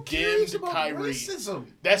condemned Kyrie. Racism?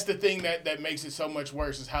 That's the thing that makes it so much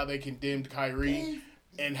worse, is how they condemned Kyrie.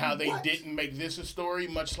 And how they didn't make this a story,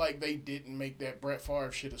 much like they didn't make that Brett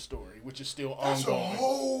Favre shit a story, which is still ongoing.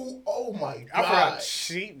 Oh my God. I forgot.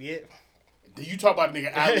 Yeah. You talk about a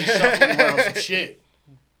nigga Ali shuffling around some shit.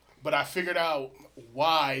 But I figured out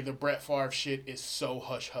why the Brett Favre shit is so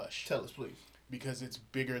hush-hush. Tell us, please. Because it's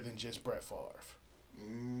bigger than just Brett Favre.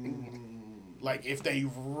 Like, if they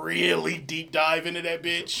really deep dive into that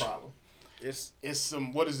It's bitch, a problem. it's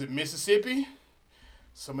some, what is it, Mississippi?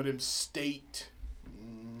 Some of them state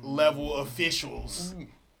level officials.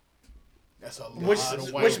 That's a lot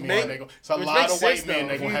of white men. It's a lot of white men.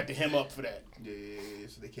 They're going to have to hem up for that. Yeah.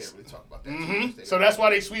 So they can't really talk about that. So that's why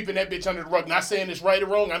they sweeping that bitch under the rug. Not saying it's right or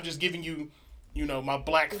wrong. I'm just giving you, my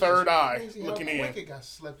black third eye looking in. It got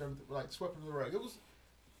swept under the rug. It was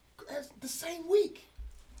the same week.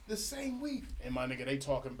 And my nigga, they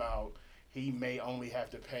talking about he may only have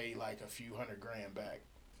to pay like a few $100,000 back.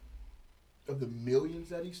 Of the millions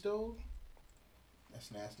that he stole?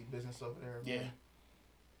 That's nasty business over there. Yeah. Man.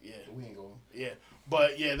 Yeah. But we ain't going. Yeah.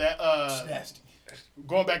 But yeah, that It's nasty.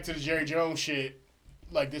 Going back to the Jerry Jones shit,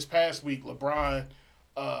 like this past week, LeBron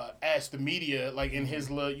asked the media, like in his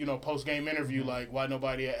post game interview, like why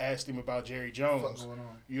nobody had asked him about Jerry Jones. What's going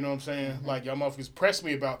on? You know what I'm saying? Like y'all motherfuckers pressed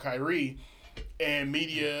me about Kyrie, and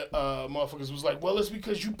media motherfuckers was like, well, it's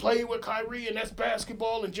because you played with Kyrie and that's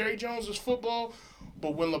basketball and Jerry Jones is football.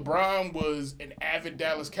 But when LeBron was an avid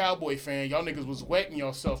Dallas Cowboy fan, y'all niggas was wetting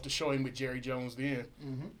yourself to show him with Jerry Jones then.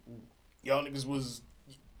 Mm-hmm. Y'all niggas was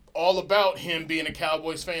all about him being a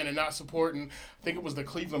Cowboys fan and not supporting, I think it was the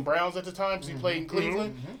Cleveland Browns at the time because he played in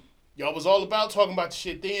Cleveland. Mm-hmm. Y'all was all about talking about the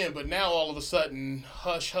shit then, but now all of a sudden,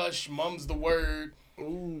 hush, hush, mum's the word.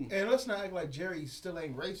 Ooh. And let's not act like Jerry still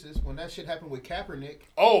ain't racist when that shit happened with Kaepernick.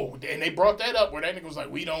 Oh, and they brought that up where that nigga was like,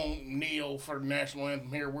 we don't kneel for the national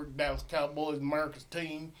anthem here. We're Dallas Cowboys, America's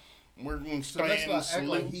team. We're going to stand and let's not act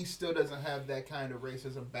salute. like he still doesn't have that kind of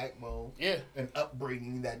racism backbone. Yeah. And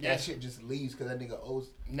upbringing that shit just leaves because that nigga owes.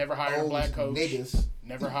 Never hired a black coach. Niggas.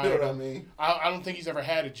 Never hired. You know what I mean? I don't think he's ever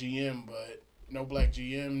had a GM, but no black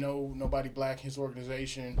GM, nobody black in his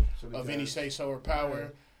organization of any say-so or power. Yeah.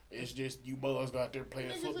 It's just you boys go out there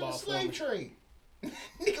playing football. Niggas in a slave trade.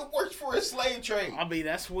 Nigga works for a slave trade. I mean,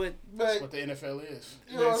 that's what the NFL is.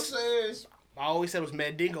 You know what I'm saying? I always said it was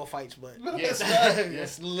Mandingo fights, but yes,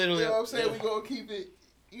 that's literally. You know what I'm saying? We gonna keep it.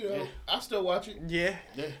 You know, I still watch it. Yeah.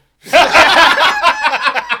 I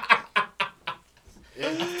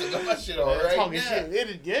still got my shit on right talking now.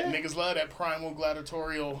 shit. Niggas love that primal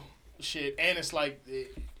gladiatorial shit, and it's like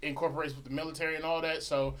it incorporates with the military and all that,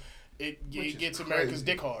 so it gets America's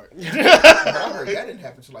dick hard. But I heard that didn't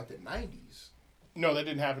happen until like the 90s. No, that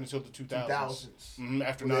didn't happen until the 2000s. Mm-hmm,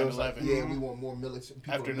 after 9/11. Like, we want more military.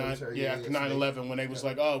 After 9/11, when they was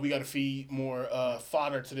like, oh, we got to feed more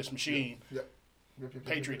fodder to this machine. Yep.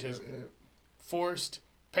 Patriotism. Forced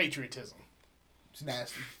patriotism. It's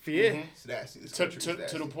nasty. Yeah. Mm-hmm. It's nasty.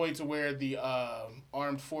 To the point to where the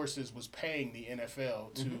armed forces was paying the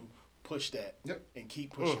NFL to push that and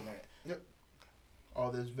keep pushing that. Yep.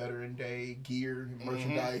 All this Veteran Day gear and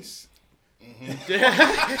merchandise.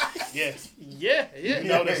 Yes. Yeah. You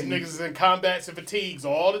know, there's niggas in combats and fatigues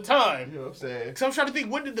all the time. You know what I'm saying? So I'm trying to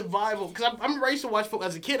think, when did the Bible? Because I used to watch football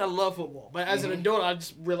as a kid. I love football, but as an adult, I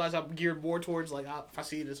just realized I'm geared more towards like if I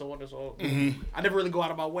see this, so on and so on. I never really go out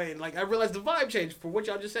of my way, and like I realized the vibe changed for what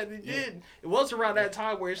y'all just said. It did. It was around that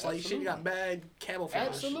time where it's like shit got bad camouflage.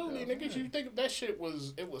 Absolutely, niggas. You think that shit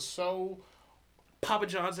was so Papa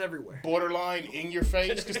John's everywhere. Borderline in your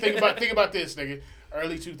face. Because think about this, nigga.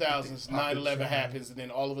 Early 2000s, 9/11 happens, and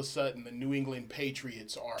then all of a sudden, the New England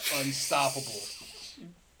Patriots are unstoppable.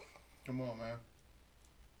 Come on, man.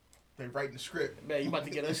 They writing the script. Man, you about to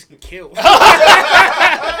get us killed.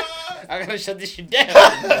 I gotta shut this shit down.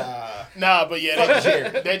 Nah, but yeah,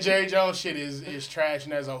 that Jerry Jones shit is trash.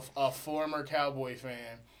 And as a former Cowboy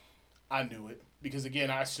fan, I knew it. Because again,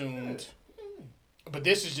 I assumed... But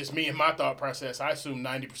this is just me and my thought process. I assume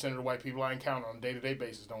 90% of the white people I encounter on a day-to-day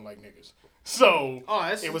basis don't like niggas. So,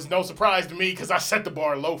 it was no surprise to me because I set the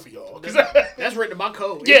bar low for y'all. That's written in my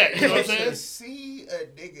code. Yeah, you know what I'm saying? To see a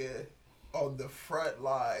nigga on the front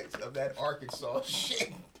lines of that Arkansas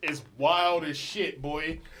shit is wild as shit,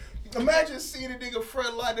 boy. Imagine seeing a nigga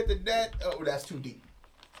front line at the net. Oh, that's too deep.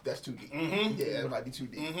 That's too deep. Mm-hmm. Yeah, it might be too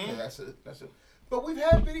deep. Yeah, that's a. But we've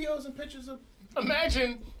had videos and pictures of.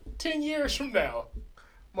 Imagine 10 years from now,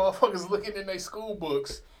 motherfuckers looking in their school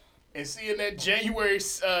books and seeing that January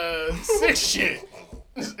 6th shit.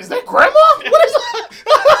 Is that grandma? What is that?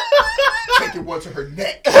 Taking one to her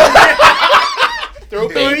neck. Throw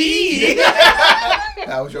baby.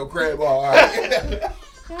 That was your grandma, all right.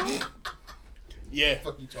 Yeah.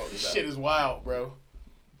 Fuck you talking about? Shit is wild, bro.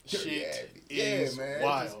 Shit is man.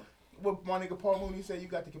 wild. What my nigga Paul Mooney said, you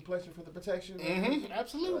got the complexion for the protection. Mm-hmm.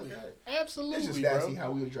 Absolutely. Absolutely, it's just nasty how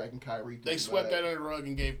we were dragging Kyrie. They swept that under the rug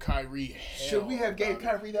and gave Kyrie hell. Should we have gave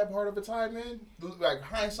Kyrie that part of a time, man? Like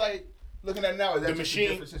hindsight, looking at it now, is that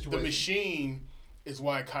the machine is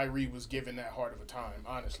why Kyrie was given that hard of a time,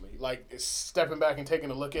 honestly. Like, it's stepping back and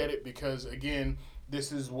taking a look at it because, again,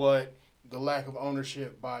 this is what the lack of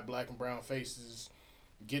ownership by black and brown faces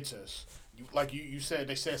gets us. You said,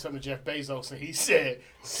 they said something to Jeff Bezos, and he said,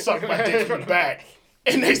 suck my dick from the back.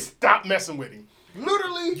 And they stopped messing with him.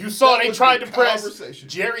 Literally, you saw they tried to press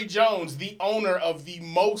Jerry Jones, the owner of the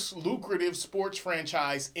most lucrative sports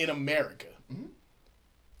franchise in America.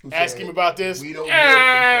 Mm-hmm. Ask him about this. We don't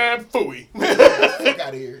phooey. Fuck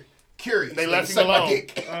out of here. Curious. They left him alone.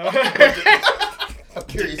 I'm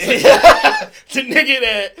curious. The nigga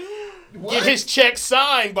that get his check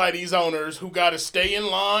signed by these owners who got to stay in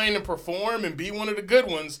line and perform and be one of the good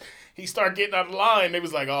ones. He started getting out of line. They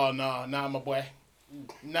was like, oh, nah, my boy.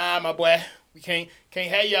 Nah, my boy. We can't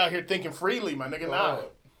have you out here thinking freely, my nigga. Nah.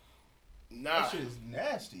 That shit is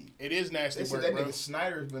nasty. It is nasty. They said that nigga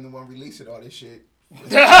Snyder's been the one releasing all this shit.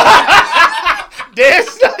 Dan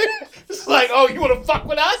Snyder. It's like, oh, you want to fuck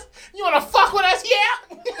with us? You want to fuck with us? Yeah.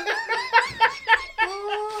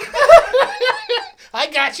 I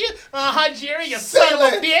got you. Jerry, you son of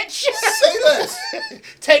a bitch. Say less.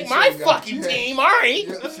 Take my fucking team, all right.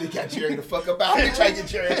 So you got Jerry the fuck up out here. Try to get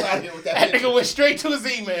Jerry out of here with that. That nigga went straight to his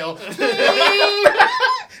email.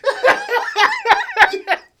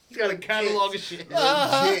 He's got a catalog of shit.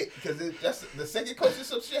 Legit, because that's the second coach that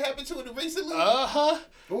some shit happened to it recently. What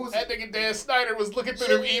was that nigga Dan Snyder was looking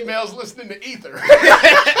through them emails, listening to Ether.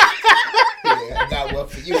 Yeah, I got one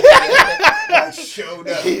for you. I showed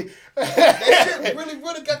up. That shit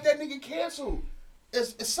really got that nigga canceled.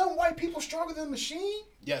 Is some white people stronger than the machine?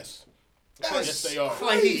 Yes. That's yes, they are.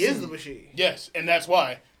 Like he is the machine. Yes, and that's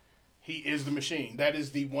why he is the machine. That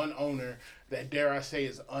is the one owner that, dare I say,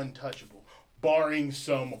 is untouchable, barring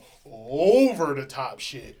some over the top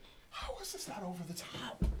shit. How is this not over the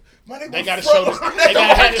top? They gotta show this. They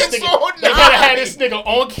gotta have this nigga. They gotta have this nigga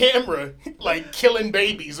on camera, like killing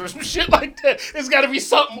babies or some shit like that. It's gotta be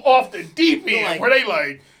something off the deep end like, where they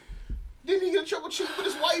like. Didn't he get in trouble cheating with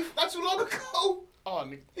his wife not too long ago? Oh,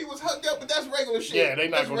 nigga. He was hooked up, but that's regular shit. Yeah, they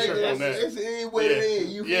not gonna trip on that. It's what it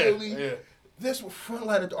is. You feel me? Yeah. This front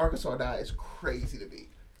line of Arkansas die is crazy to me.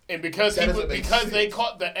 And because they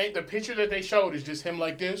caught the picture that they showed is just him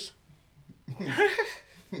like this.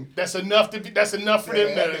 That's enough for them.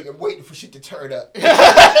 That nigga waiting for shit to turn up.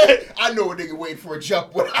 I know a nigga waiting for a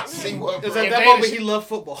jump when I see one. Because at that moment he loved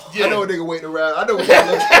football. Yeah. I know a nigga waiting around. I know what y'all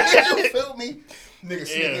look at. You feel me? Nigga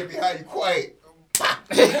sneaking behind you quiet.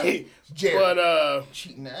 Jerry. But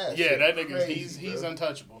cheating ass. Yeah, that nigga he's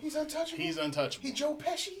untouchable. He's untouchable. He's untouchable. He Joe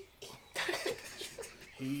Pesci.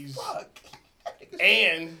 He's fuck.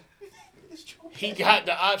 And he got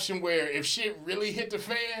the option where if shit really hit the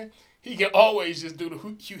fan, he can always just do the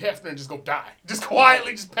Hugh Hefner and just go die. Just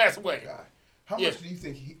quietly just pass away. God. How much do you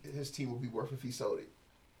think his team would be worth if he sold it?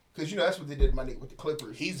 Because, that's what they did to my nigga with the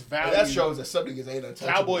Clippers. He's valued. And that shows that some niggas ain't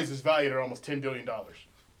untouchable. Cowboys is valued at almost $10 billion.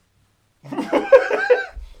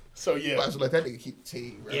 So, yeah. Might as well let that nigga keep the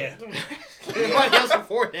team, right? Yeah. Nobody else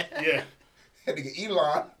afford that. Yeah. That nigga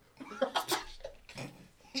Elon.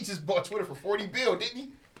 He just bought Twitter for $40 billion, didn't he?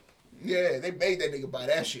 Yeah, they made that nigga buy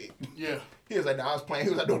that shit. Yeah. He was like, I was playing. He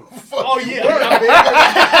was like, no, fuck. Oh, yeah.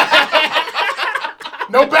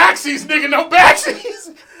 No backsies, nigga. No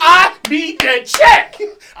backsies. I need that check.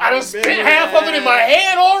 I done spent half of it in my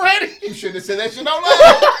hand already. You shouldn't have said that shit out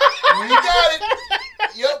loud. We got it.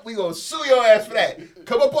 Yep, we gonna sue your ass for that.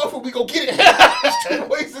 Come up off it, we gonna get it. There's two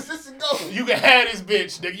ways this is going. You can have this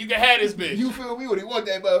bitch, nigga. You can have this bitch. You feel me when he want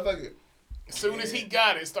that motherfucker? As soon as he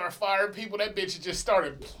got it, start firing people, that bitch just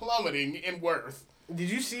started plummeting in worth. Did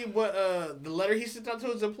you see what the letter he sent out to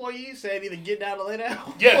his employees saying either get down or lay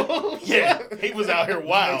down? Yeah, yeah. He was out here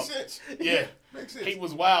wild. Makes sense. Yeah. Makes sense. He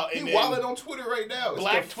was wild. He wilding on Twitter right now.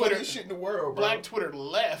 Black it's the Twitter funniest shit in the world, bro. Black Twitter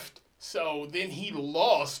left, so then he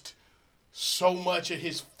lost so much of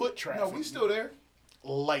his foot traffic. No, we still there.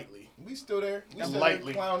 Lightly. We still there. We still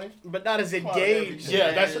lightly there clowning. But not as engaged.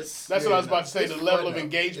 Yeah, that's what I was about to say. The level of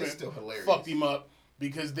engagement it's still hilarious. Fucked him up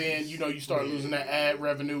because then, you start losing that ad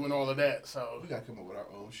revenue and all of that. So we gotta come up with our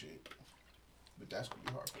own shit. But that's gonna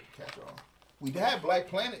be hard for the catch on. We had Black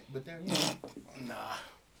Planet, but then Nah.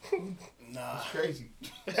 It's crazy.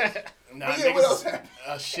 Nah, yeah, what else happened?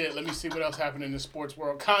 Shit, let me see what else happened in the sports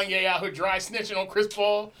world. Kanye out here dry snitching on Chris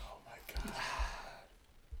Paul. Oh my god.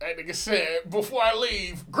 That nigga said, before I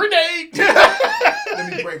leave, grenade!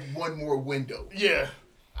 Let me break one more window. Yeah.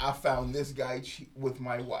 I found this guy with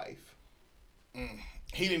my wife.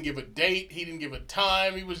 He didn't give a date. He didn't give a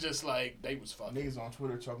time. He was just like, they was fucking. Niggas on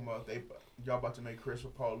Twitter talking about y'all about to make Chris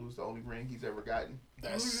Paul lose the only ring he's ever gotten.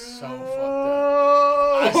 That's so fucked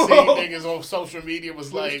up. I seen niggas on social media was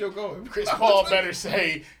Twitter's like, still going. Chris Paul better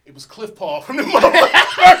say it was Cliff Paul from the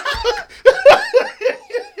motherfucker.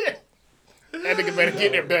 That nigga better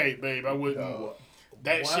get there, babe. I wouldn't.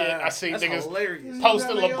 That shit, I seen niggas hilarious.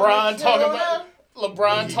 posting LeBron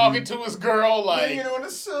talking to his girl like, on the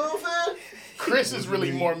sofa. Chris is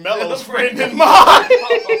really more Melo's friend than mine.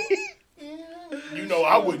 You know,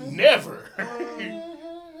 I would never.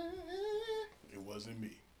 It wasn't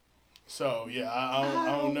me. So yeah,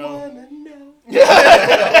 I don't know.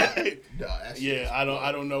 Yeah,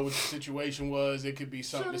 I don't know what the situation was. It could be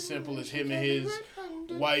something as simple as him and his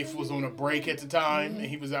wife was on a break at the time and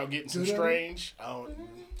he was out getting some strange.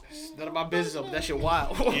 It's none of my business, but that shit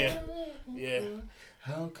wild. Yeah.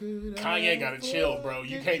 Kanye gotta chill, bro.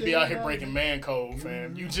 You can't be out here breaking man code,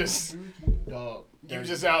 fam. You just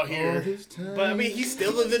out here. But I mean, he's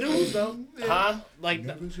still in the news though. Huh? Like,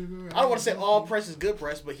 I don't want to say all press is good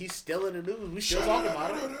press, but he's still in the news. We still talking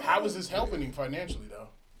about it. How is this helping him financially though?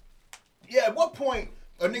 Yeah, at what point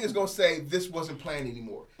a nigga's gonna say this wasn't planned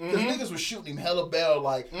anymore? Because niggas was shooting him hella bell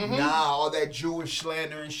like, nah, all that Jewish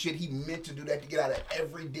slander and shit. He meant to do that to get out of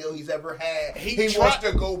every deal he's ever had. He wants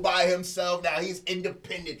to go by himself. Now he's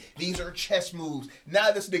independent. These are chess moves.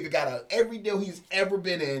 Now this nigga got out of every deal he's ever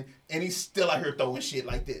been in, and he's still out here throwing shit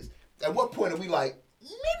like this. At what point are we like,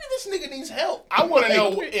 maybe this nigga needs help? I want to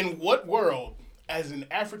know in what world, as an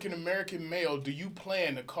African American male, do you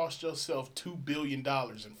plan to cost yourself $2 billion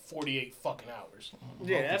in 48 fucking hours?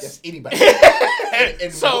 Yeah, that's anybody.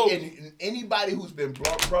 and anybody who's been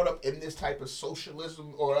brought up in this type of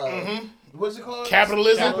socialism or what's it called?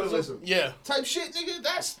 Capitalism. Yeah. Type shit, nigga.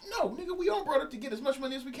 Nigga. We all brought up to get as much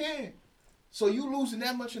money as we can. So you losing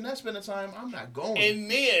that much in that span of time, I'm not going.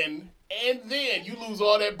 And then you lose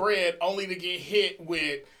all that bread only to get hit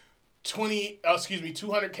with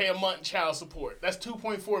 200K a month in child support. That's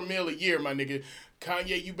 $2.4 million a year, my nigga.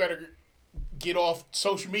 Kanye, you better get off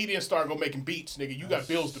social media and start making beats, nigga. You got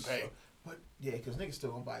bills to pay. But yeah, because niggas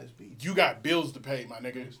still gonna buy his beats. You got bills to pay, my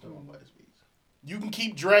nigga. Niggas still gonna buy his beats. You can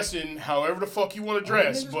keep dressing however the fuck you want to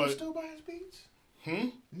dress, niggas but still buy his beats.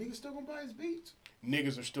 Niggas still gonna buy his beats.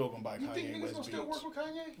 Niggas are still gonna buy You think Kanye niggas West gonna beats. still work with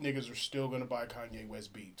Kanye? Niggas are still gonna buy Kanye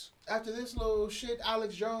West beats. After this little shit,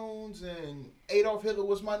 Alex Jones and Adolf Hitler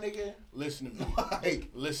was my nigga. Listen to me.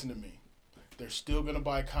 Listen to me. They're still gonna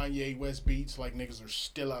buy Kanye West beats like niggas are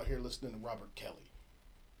still out here listening to Robert Kelly.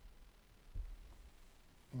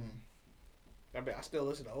 I mean, I still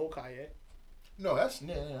listen to old Kanye. No,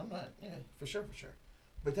 I'm not. Yeah, for sure.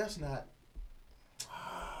 But that's not.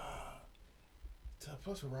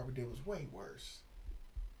 Plus, what Robert did was way worse.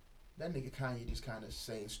 That nigga Kanye just kind of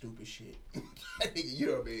saying stupid shit. That nigga, you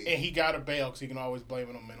know what I mean? And he got a bail because he can always blame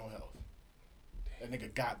it on mental health. That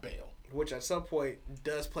nigga got bail. Which at some point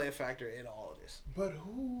does play a factor in all of this. But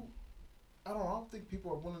who... I don't think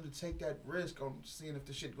people are willing to take that risk on seeing if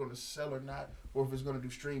the shit going to sell or not, or if it's going to do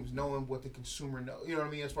streams, knowing what the consumer knows. You know what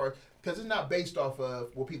I mean? As far as... Because it's not based off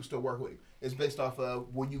of, will people still work with him? It's based off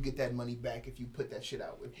of, will you get that money back if you put that shit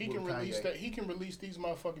out with He can release that. He can release these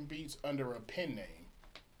motherfucking beats under a pen name.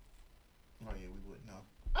 Oh, yeah, we wouldn't know.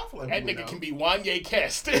 I feel like that nigga can be Wanye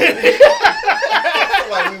Kest. I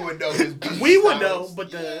feel like we would know his beats. We would know, but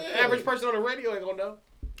the average person on the radio ain't gonna know.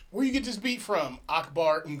 Where you get this beat from?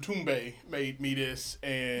 Akbar Mtumbe made me this,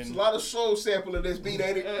 and there's a lot of soul sample in this beat,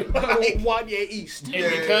 ain't it? Wanye East.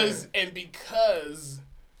 And because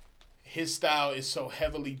his style is so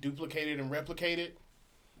heavily duplicated and replicated.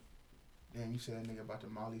 Damn, you said that nigga about to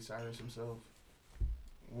Miley Cyrus himself.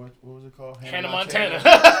 What was it called? Hannah Montana.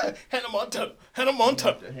 Hannah Montana. Hannah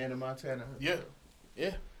Montana. Yeah.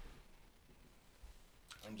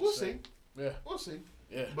 We'll see. Yeah. We'll see.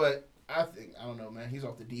 Yeah. But I don't know, man. He's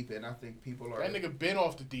off the deep end. I think people are... That nigga been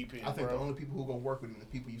off the deep end, I think bro. the only people who gonna work with him, the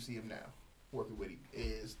people you see him now working with him,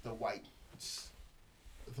 is the whites.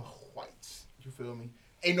 The whites. You feel me?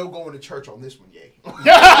 Ain't no going to church on this one, yay.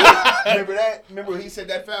 Remember that? Remember he said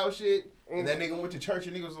that foul shit? And that nigga went to church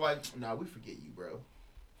and nigga was like, nah, we forget you, bro.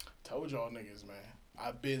 Told y'all niggas, man.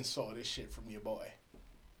 I been saw this shit from your boy.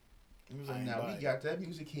 He was like, nah, we got that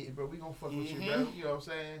music hit, bro. We gonna fuck with you, bro. You know what I'm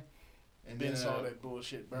saying? And then saw that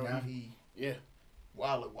bullshit, bro. Now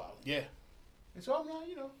Wildin'. Yeah. And so I'm not,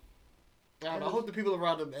 you know. I hope the people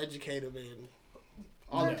around him educate him and...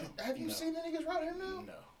 Have you seen the niggas around him now?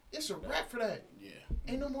 No. It's a rap for that. Yeah.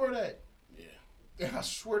 Ain't no more of that. Yeah. And I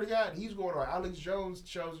swear to God, he's going on Alex Jones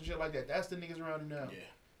shows and shit like that. That's the niggas around him now. Yeah.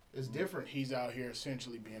 It's different. He's out here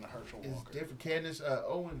essentially being a Herschel Walker. It's different. Candace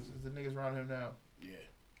Owens is the niggas around him now. Yeah.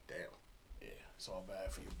 Damn. Yeah. It's all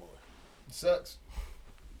bad for your boy. It sucks.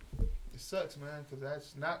 It sucks, man, because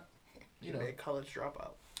that's not, He made college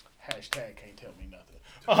dropout. Hashtag can't tell me nothing.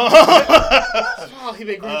 Oh, he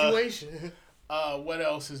made graduation. What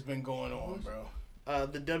else has been going on, bro?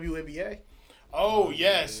 The WNBA. Oh,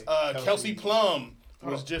 yes. Kelsey Plum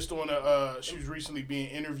was Oh. just on she was recently being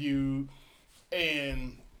interviewed,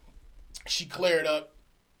 and she cleared up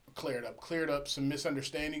some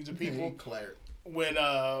misunderstandings of people. Cleared. When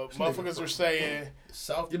motherfuckers were saying,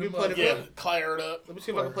 South Did we of the play the mother- clip? cleared up. Let me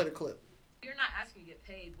see if I can play the clip. You're not asking to get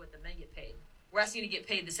paid what the men get paid. We're asking you to get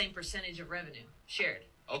paid the same percentage of revenue shared.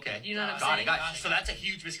 Okay. You know what I'm got saying? Got it. So that's a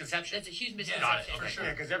huge misconception. That's a huge Got misconception. it. Okay. For sure.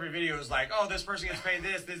 Yeah, because every video is like, oh, this person gets paid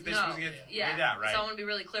this person gets paid that, right? So I want to be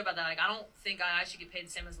really clear about that. Like, I don't think I should get paid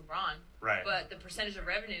the same as LeBron. Right. But the percentage of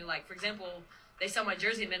revenue, like, for example, they sell my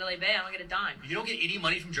jersey in Mandalay Bay, I don't get a dime. You don't get any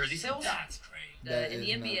money from jersey sales? That's crazy. That In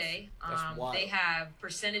the is NBA, That's wild. they have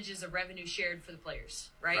percentages of revenue shared for the players,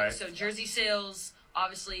 right? Right. So jersey sales,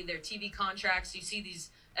 obviously, their TV contracts. You see these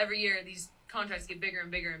every year. These contracts get bigger and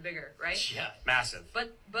bigger and bigger, right? Yeah, massive.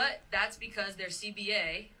 But that's because their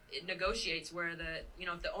CBA it negotiates where if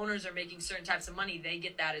the owners are making certain types of money, they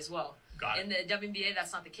get that as well. Got it. In the WNBA,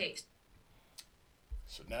 that's not the case.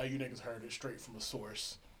 So now you niggas heard it straight from a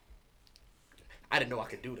source. I didn't know I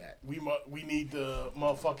could do that. We need to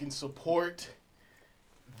motherfucking support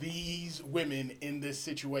these women in this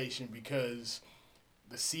situation because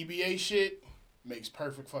the CBA shit makes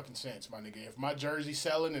perfect fucking sense, my nigga. If my jersey's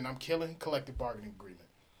selling and I'm killing, collective bargaining agreement.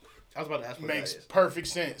 I was about to ask what Makes that is. perfect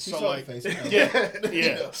sense. He So saw like, the face.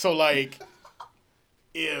 yeah. So like,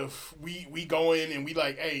 if we go in and we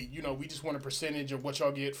like, hey, we just want a percentage of what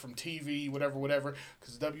y'all get from TV, whatever,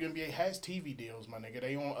 because WNBA has TV deals, my nigga.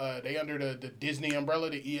 They under the Disney umbrella,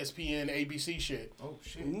 the ESPN, ABC shit. Oh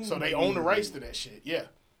shit. So they own the rights to that shit. Yeah.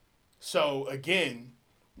 So again,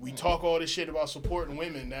 we talk all this shit about supporting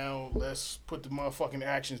women. Now let's put the motherfucking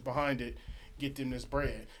actions behind it. Get them this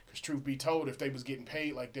bread. Because truth be told, if they was getting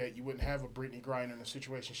paid like that, you wouldn't have a Brittany Griner in the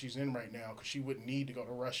situation she's in right now. Because she wouldn't need to go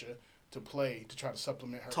to Russia to play to try to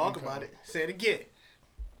supplement her Talk income. about it. Say it again.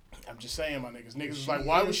 I'm just saying, my niggas. Niggas is She like,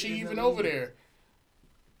 why was is she in even the over league. there?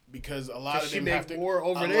 Because a lot of She them make have to. more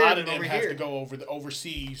over a there lot of than them over have here. to go over the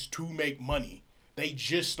overseas to make money. They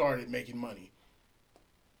just started making money.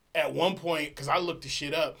 At one point, because I looked the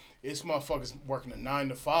shit up, it's motherfuckers working a 9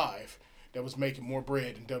 to 5 that was making more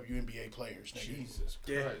bread than WNBA players. Nigga. Jesus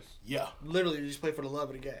Yeah. Christ. Yeah, Literally, just play for the love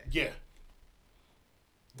of the game. yeah.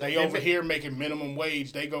 They They over make- here making minimum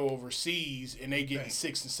wage. They go overseas and they getting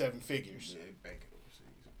 6 and 7 figures. Yeah, bank it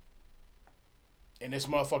overseas. And this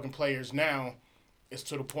motherfucking players now, it's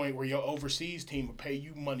to the point where your overseas team will pay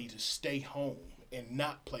you money to stay home and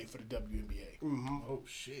not play for the WNBA. Oh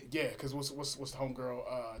shit. Yeah, because what's the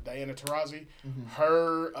homegirl, Diana Taurasi?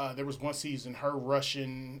 Her there was one season her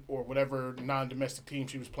Russian or whatever non-domestic team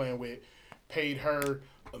she was playing with paid her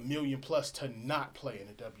 $1 million plus to not play in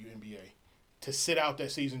the WNBA, to sit out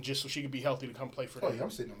that season just so she could be healthy to come play for Oh them. yeah,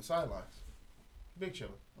 I'm sitting on the sidelines. Big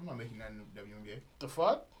chiller. I'm not making that in the WNBA. The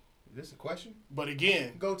fuck? Is this a question? But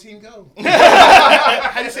again, Go team, go.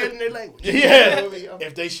 How do you say it in their language? yeah, I'm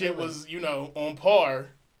if they shit chilling. was on par.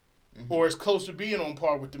 Or as close to being on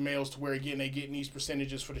par with the males to where, again, they getting these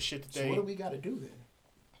percentages for the shit that So they... what do we got to do then?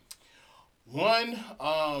 One,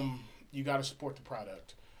 you got to support the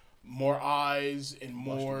product. More eyes and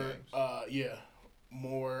more, games.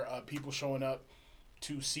 more people showing up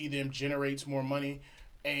to see them generates more money.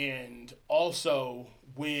 And also,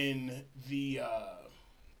 when the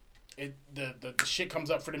shit comes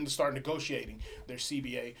up for them to start negotiating their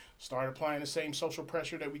CBA, start applying the same social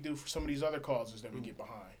pressure that we do for some of these other causes that we get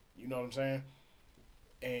behind. You know what I'm saying?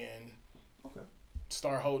 And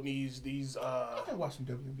start holding these I can watch some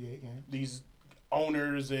WNBA games. these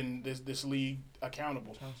owners and this league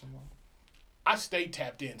accountable. Turn some on. I stay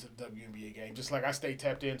tapped into the WNBA game, just like I stay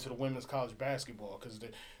tapped into the women's college basketball, because the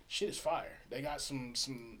shit is fire. They got some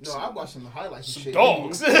No, I watch some highlights and some shit.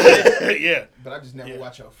 dogs. Yeah. But I just never Yeah.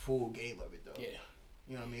 watch a full game of it though. Yeah.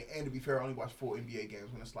 You know what I mean? And to be fair, I only watch 4 NBA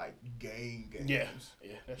games when it's like game games. Yeah.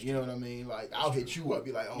 Yeah. That's You know what I mean? Like I'll hit you up,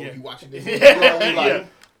 be like, "Oh, Yeah. you watching this?" Yeah. You know what I mean? Like, Yeah.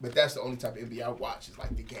 But that's the only type of NBA I watch is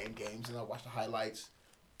like the games, and I watch the highlights.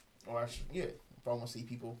 Or if I want to see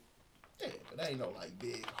people, but that ain't no like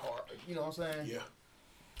big hard. You know what I'm saying? Yeah.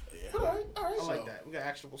 Yeah. All right. I So, like that. We got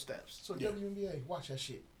actionable steps. So Yeah. WNBA, watch that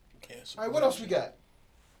shit. Yeah, All right, what else we got?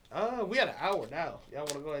 We got an hour now. Y'all want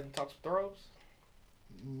to go ahead and talk some throws?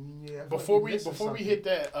 Yeah. I feel Before like we missing before we something. hit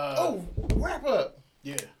that, wrap up.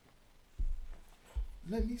 yeah.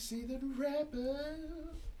 Let me see the wrap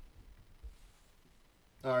up.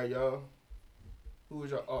 All right, y'all. Who was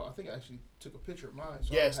your? Oh, I think I actually took a picture of mine.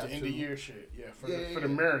 So Yes, the end of year shit. Yeah, for the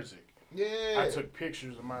music. Yeah. I took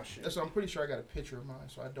pictures of my shit. So I'm pretty sure I got a picture of mine,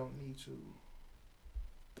 so I don't need to.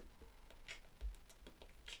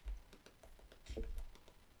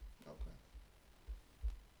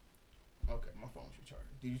 Okay, my phone's recharging.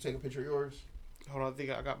 Did you take a picture of yours? Hold on, I think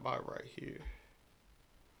I got mine right here.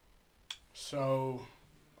 So,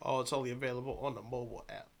 it's only available on the mobile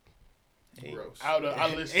app. Gross.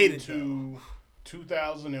 I listened to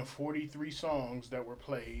 2,043 songs that were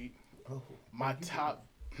played. Oh, My top.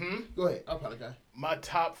 Go ahead. I'll probably go. My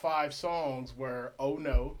top 5 songs were "Oh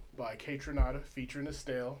No" by Kaytranada featuring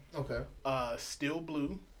Estelle. Okay. "Still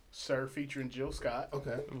Blue," Sir featuring Jill Scott.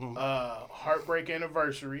 Okay. "Heartbreak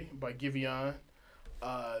Anniversary" by Giveon.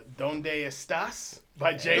 "Donde Estás"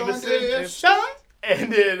 by Jameson.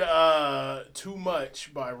 And then "Too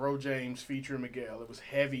Much" by Ro James featuring Miguel. It was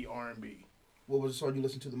heavy R&B. What was the song you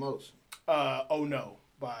listened to the most? "Oh No"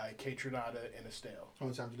 by Kaytranada and Estelle. How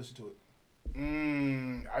many times you listened to it?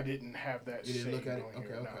 I didn't have that. You didn't look at it?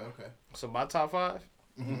 Okay. So my top 5?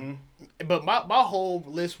 Mm-hmm. But my whole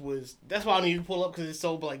list was, that's why I need to pull up, because it's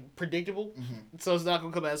so like predictable. Mm-hmm. So it's not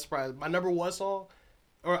going to come as a surprise. My number 1 song,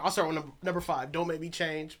 or I'll start with number 5, "Don't Make Me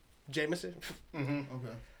Change," Jameson.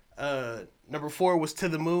 Okay. Number 4 was "To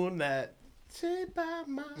the Moon," that "Sit by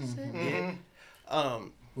myself."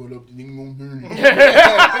 Pull up the moon.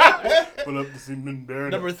 Pull up the cement bear.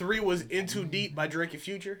 Number 3 was "In Too Deep" by Drake and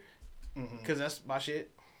Future, because that's my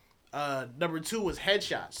shit. Number 2 was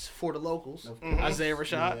 "Headshots" for the locals, Isaiah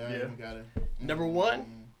Rashad. Yeah. Got it. Number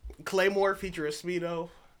 1, Claymore featuring Speedo,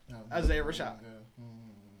 Isaiah Rashad.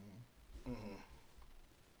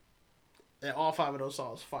 And all 5 of those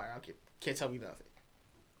songs fire. I can't tell me nothing.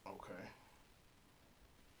 Okay.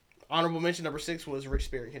 Honorable mention number 6 was Rich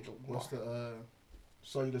Sperry, Kendrick Lamar. What's the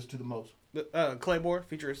song you listen to the most? Claymore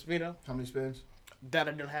featuring Speedo. How many spins? That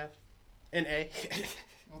I don't have. An A.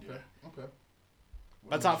 Okay.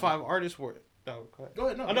 My top 5 artists were. No, go ahead. Go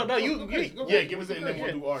ahead. No, Oh, no, you. Go Yeah, ahead. give us that, and then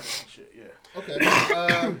we'll do artists and shit. Yeah. Okay.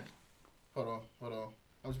 Hold on.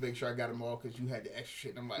 I was making sure I got them all because you had the extra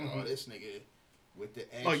shit. And I'm like, oh, this nigga with the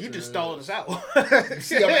extra. Oh, you just stalling us out.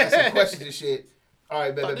 See, I'm asking questions and shit. All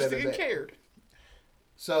right, bet. This nigga cared.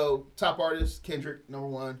 So, top artist, Kendrick, number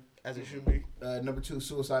 1. As it should be. Number 2,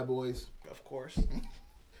 Suicide Boys. Of course.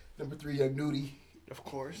 Number 3, Young Nudie. Of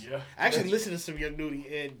course. Yeah. I actually listened to some Young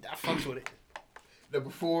Nudie, and I fucks with it.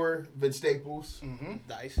 Number 4, Vince Staples.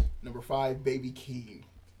 Nice. Number 5, Baby Keem,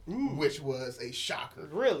 which was a shocker.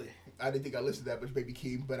 Really? I didn't think I listened to that much Baby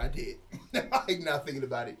Keem, but I did. Like, not thinking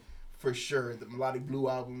about it for sure. The Melodic Blue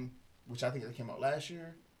album, which I think it came out last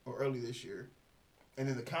year or early this year, and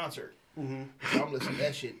then the concert. So I'm listening to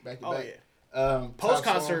that shit back to back. Yeah.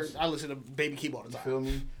 Post-concert, I listen to Baby Keem all the time. You feel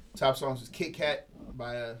me? Top songs is Kit Kat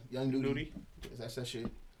by Young Nudie. That's that shit.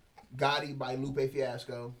 Gotti by Lupe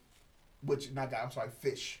Fiasco. Which, not Gotti, I'm sorry,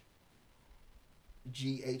 Fish.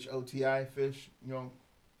 Ghoti, Fish. You know?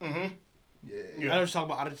 Yeah. I know what you're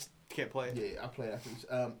talking about. I just can't play it. Yeah, I play it after this.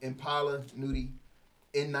 Impala, Nudie,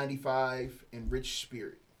 N95, and Rich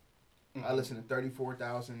Spirit. I listened to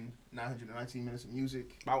 34,919 minutes of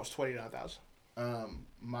music. Mine was 29,000.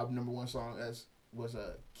 My number 1 song was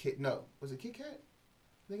a Kit. No, was it Kit Kat?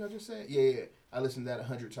 I think I just said. Yeah. I listened to that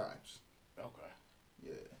 100 times. Okay.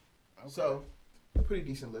 Yeah. Okay. So, pretty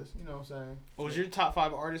decent list. You know what I'm saying? Was your top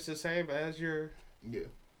 5 artists the same as your? Yeah.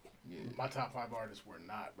 My top 5 artists were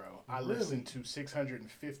not, bro. I Really? listened to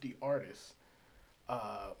 650 artists.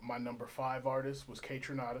 My number 5 artist was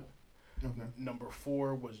Kaytranada. Okay. Number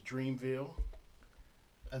 4 was Dreamville.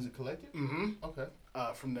 As a collective? Okay.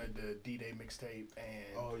 From the D-Day mixtape.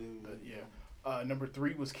 And Oh, yeah. number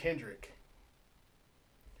 3 was Kendrick.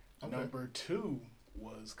 Okay. Number 2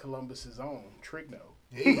 was Columbus's own Trigno.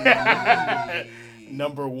 Hey.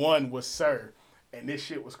 Number 1 was Sir. And this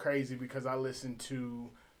shit was crazy because I listened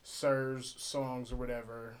to Sir's songs or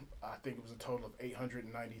whatever. I think it was a total of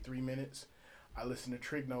 893 minutes. I listened to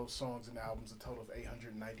Trigno's songs and albums a total of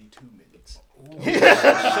 892 minutes.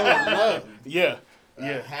 Show love. Yeah.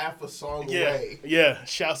 Half a song Yeah. away. Yeah.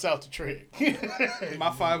 Shouts out to Trig.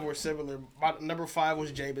 My 5 were similar. My number 5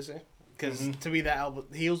 was Jameson. Because to me, that album,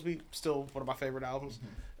 Heals Me, still one of my favorite albums.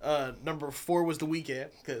 Number 4 was The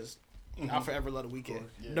Weeknd, because I'll forever love The Weeknd.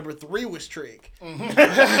 Yeah. Number 3 was Trig. Shit.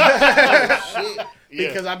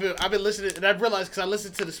 Because I've been listening, and I've realized because I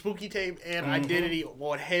listened to the Spooky tape and Identity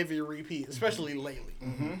on heavy repeat, especially lately.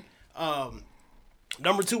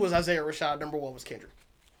 Number 2 was Isaiah Rashad. Number 1 was Kendrick.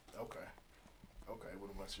 Okay.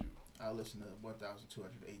 What about you? I listened to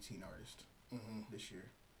 1,218 artists this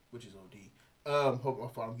year, which is OD.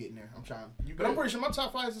 Hope I'm getting there. I'm trying. But I'm pretty sure my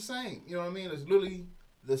top 5 is the same. You know what I mean? It's literally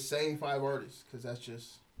the same 5 artists because that's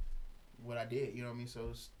just what I did. You know what I mean? So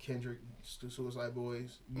it's Kendrick, Suicide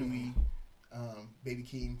Boys, Nui, Baby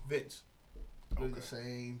Keem, Vince. Really the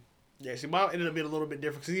same. Yeah, see, mine ended up being a little bit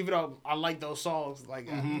different because even though I like those songs, like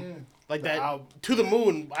like The that album. To the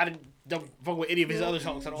Moon, don't fuck with any of his other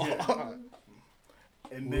songs at all. Yeah.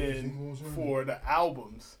 And then for the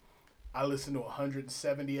albums, I listened to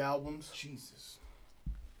 170 albums. Jesus.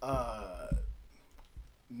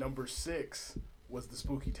 Number 6 was The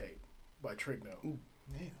Spooky Tape by Trigno.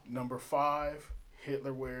 Damn. Number 5,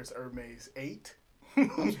 Hitler Wears Hermes 8.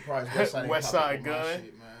 I'm surprised West Side Gun.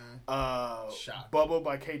 Shit, man. Shocked. Bubba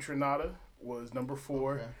by K Tronada was number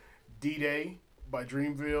 4. Okay. D-Day by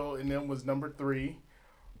Dreamville and them was number 3.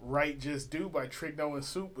 Right Just Do by Trigno and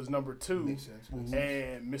Soup was number 2. Makes sense.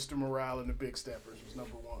 And Mr. Morale and the Big Steppers was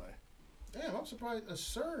number 1. Damn, I'm surprised a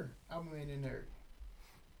Sir album ain't in there.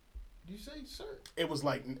 Did you say Sir? It was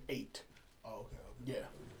like an 8. Oh, okay.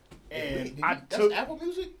 Yeah. And that's took Apple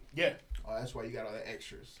Music? yeah. Oh, that's why you got all the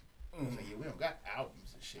extras. I was like, yeah, we don't got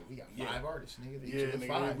albums and shit. We got 5 artists, nigga. They Yeah, took nigga,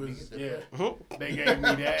 5. it was, nigga. They gave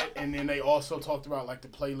me that, and then they also talked about like the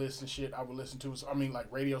playlists and shit I would listen to. I mean, like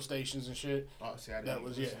radio stations and shit. Oh, see, I That didn't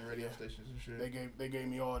was listen to yeah. radio stations and shit. They gave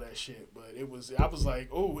me all that shit, but it was I was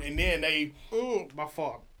like, ooh, and then they My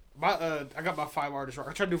fault. I got my 5 artists wrong.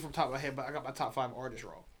 I tried to do it from the top of my head, but I got my top 5 artists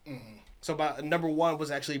wrong. Mm-hmm. So my number 1 was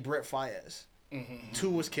actually Brett Faiyaz. 2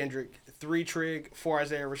 was Kendrick. 3 Trig. 4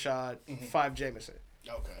 Isaiah Rashad. 5 Jameson.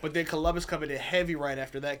 okay. But then Columbus coming in heavy right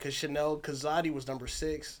after that because Chanel Kazadi was number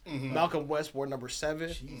 6. Malcolm Westmore number 7.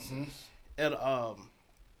 Jesus. And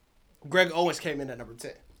Greg Owens came in at number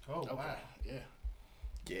 10. Oh, Okay. wow. Yeah.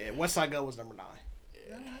 Yeah, West Side Gun was number 9. I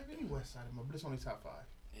don't have any West Side of them, but it's only top 5.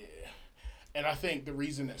 Yeah. And I think the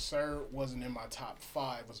reason that Sir wasn't in my top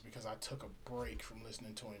 5 was because I took a break from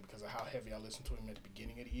listening to him because of how heavy I listened to him at the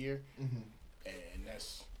beginning of the year. And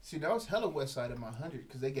that's... See, that was hella West Side of my 100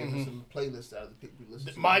 because they gave us some playlists out of the people we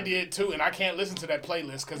listened to. Mine did too, and I can't listen to that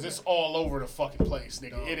playlist because it's all over the fucking place,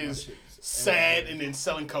 nigga. Dog, it my is shit is sad and then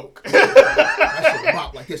selling coke. I should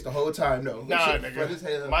bop like this the whole time, though. Nah, Shit fun as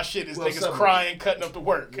hell. nigga. My shit is Well, niggas some of crying, cutting up the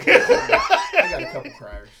work. I got a couple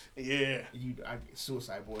criers. Yeah. I get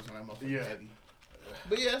Suicide Boys when I'm motherfucking Yeah. heavy.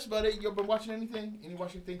 But yeah, that's about it. You been watching anything?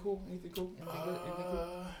 Watch anything cool? Anything cool? Anything good? Anything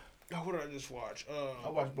cool? Oh, what did I just watch? I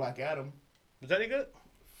watched Black Adam. Was that any good?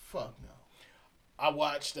 Fuck no. I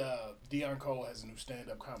watched Deion Cole has a new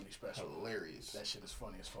stand-up comedy special. Hilarious. That shit is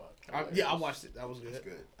funny as fuck. I watched it. That was good. That's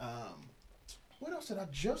good. What else did I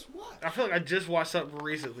just watch? I feel like I just watched something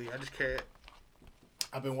recently. I just can't.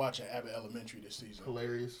 I've been watching Abbott Elementary this season.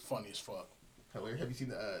 Hilarious. Funny as fuck. Hilarious. Have you seen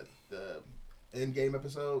the Endgame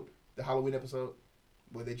episode? The Halloween episode?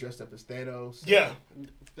 Where they dressed up as Thanos? Yeah.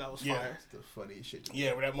 That was Yeah. fire. It's the funniest shit.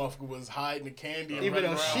 Yeah, where that motherfucker was hiding the candy. And Even though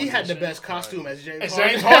running she around had and the shit. best costume as James And Harden.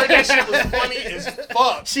 James Harden, that shit was funny as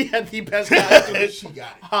fuck. She had the best costume. She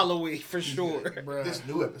got it. Halloween for sure. Bruh. This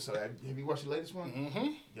new episode, have you watched the latest one? Mm-hmm.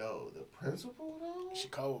 Yo, the principal though? She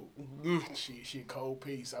cold. She a cold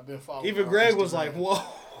piece. I've been following Even her on Greg was Instagram. like, "Whoa."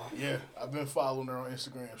 Yeah, I've been following her on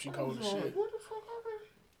Instagram. She cold as shit. What the fuck happened?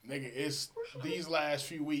 Nigga, it's these last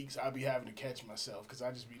few weeks I be having to catch myself because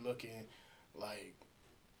I just be looking like,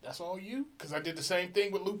 that's all you? Because I did the same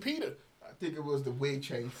thing with Lupita. I think it was the wig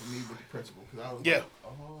change for me with the principal. Cause I was Yeah.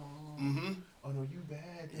 like, Mm-hmm. oh no, you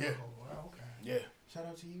bad. Yeah. Oh, wow, okay. Yeah. Shout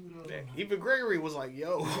out to you though. Even Gregory was like,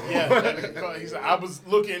 "Yo." Yeah. That nigga called- he's like, I was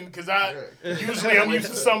looking because usually I'm used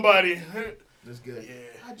to somebody. That's good.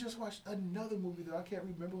 Yeah. I just watched another movie that I can't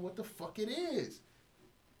remember what the fuck it is.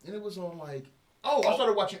 And it was on like, I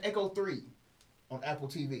started watching Echo 3 on Apple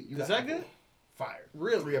TV. You Is got that Apple? good? Fire.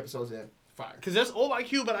 Really? 3 episodes in. Fire. Because that's all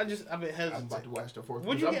IQ, but I've been I'm hesitant. about to watch the 4th.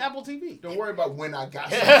 When'd you get Apple TV? Don't worry about when I got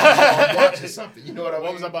something. I'm watching something. You know what I mean?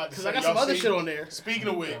 What was I about to Because say? I got Y'all some other see- shit on there. Speaking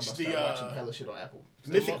of I'm which, about to start watching the hella shit on Apple.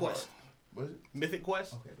 Mythic Quest. What is it? Mythic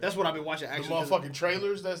Quest. Okay, That's what I've been watching. Actually, motherfucking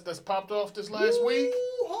trailers that's popped off this last week.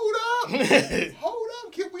 Ooh, hold up. Hold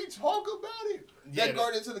up. Can we talk about it? Yeah, That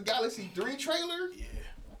Guardians of the Galaxy 3 trailer? Yeah.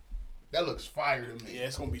 That looks fire to me. Yeah,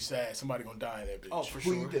 it's gonna be sad. Somebody gonna die in that bitch. Oh, for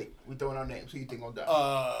Who sure. you think? We throwing our names. Who you think gonna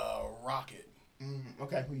die? Rocket.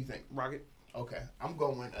 Okay, who you think? Rocket. Okay, I'm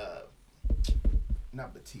going.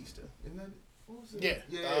 Not Batista. Isn't that? What was it? Yeah.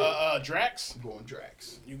 Yeah. Drax. I'm going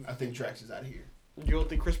Drax. You- I think Drax is out of here. You don't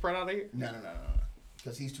think Chris Pratt out of here? No.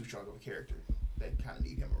 Because he's too strong of a character. They kind of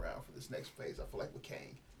need him around for this next phase. I feel like with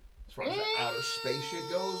Kang, as far as the outer space shit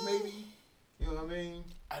goes, maybe. You know what I mean?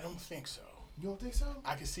 I don't think so. You don't think so?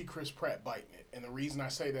 I can see Chris Pratt biting it, and the reason I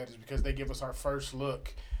say that is because they give us our first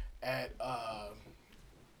look at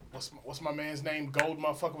what's my man's name? Gold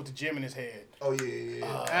motherfucker with the gem in his head. Oh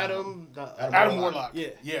yeah. Adam Warlock.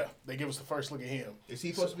 Yeah. They give us the first look at him. Is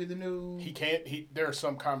he supposed to be the new? He can't. There are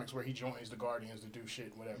some comics where he joins the Guardians to do shit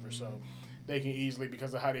and whatever. Mm-hmm. So they can easily,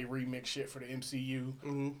 because of how they remix shit for the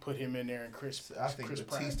MCU, put him in there and Chris. I think Chris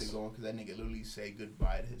Batista going because that nigga literally say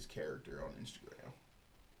goodbye to his character on Instagram.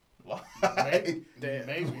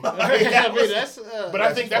 Maybe. But I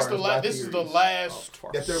think that's the last. This is the last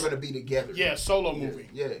that they're gonna be together. Yeah, solo movie.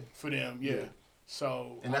 Yeah, for them. Yeah.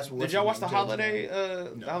 So and that's what. Did y'all watch the holiday?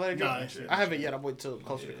 Holiday? No, I haven't yet. I'm waiting till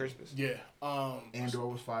closer to Christmas. Yeah. Andor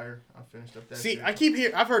was fire. I finished up that. See,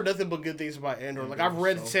 I've heard nothing but good things about Andor. Like I've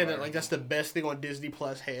read saying that like that's the best thing on Disney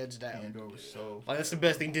Plus, hands down. Andor was so like that's the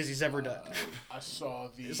best thing Disney's ever done. I saw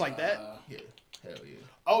the. It's like that. Yeah. Hell yeah.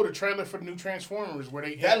 Oh, the trailer for the new Transformers where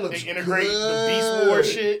they good. integrate the Beast War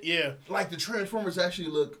shit. Yeah. Like the Transformers actually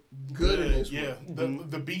look good in this one.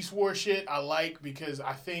 The Beast War shit I like because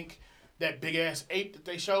I think that big ass ape that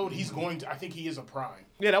they showed, I think he is a Prime.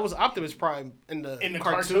 Yeah, that was Optimus Prime in the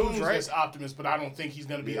cartoons, right? That's Optimus, but I don't think he's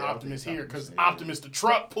gonna be Optimus here because Optimus the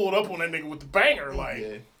truck pulled up on that nigga with the banger, like.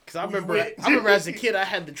 Yeah. Cause I remember as a kid I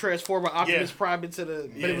had the Transformer Optimus Prime into the,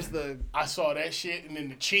 but it was the. I saw that shit and then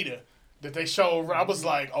the cheetah that they showed. I was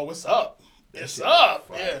like, oh, it's up, it's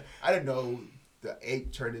up. Yeah, I didn't know the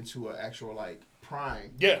ape turned into an actual like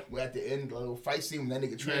Prime. Yeah, at the end, the little fight scene when that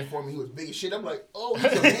nigga transformed, he was big as shit. I'm like, oh, he's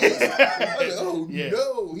a beast.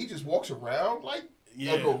 No, he just walks around like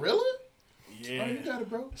a gorilla. Yeah, oh, you got it,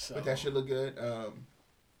 bro. So. But that shit look good.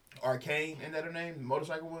 Arcane, isn't that her name? The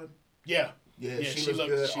motorcycle one. Yeah, she looks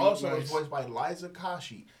good. Also, it's voiced by Liza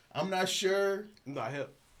Koshy. I'm not sure. Not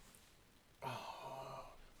hip.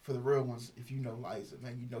 For the real ones, if you know Liza,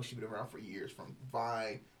 man, you know she's been around for years from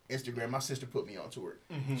Vine, Instagram. My sister put me onto her.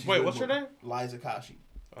 Mm-hmm. Wait, what's her name? Liza Koshy.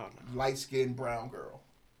 Oh, no. Light-skinned brown girl.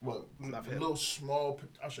 Well, a little small.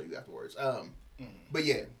 I'll show you afterwards. But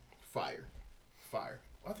yeah, fire.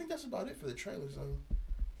 I think that's about it for the trailers, though.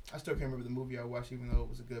 I still can't remember the movie I watched, even though it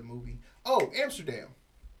was a good movie. Oh, Amsterdam.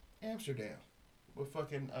 With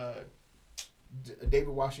fucking David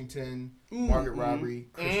Washington, Margaret Robbie,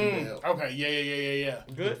 Christian Bale. Okay, yeah.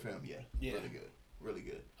 Good film, yeah. Really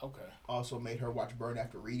good. Okay. Also made her watch Burn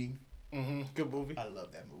After Reading. Mm-hmm. Good movie. I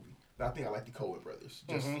love that movie. But I think I like the Coen brothers,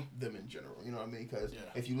 just them in general. You know what I mean? Because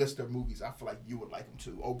if you list their movies, I feel like you would like them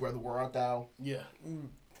too. Oh Brother, Where Art Thou? Yeah.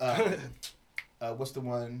 What's the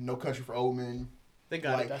one? No Country for Old Men. They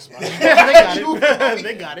got it. That's they got it.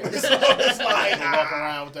 They got it. It's like walking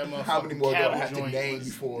around with that motherfucker. How many more do I have to name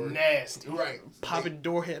before? Nasty. Right. Popping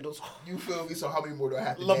door handles. You feel me? So how many more do I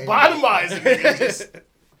have to name? Lobotomizing just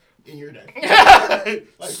in your day.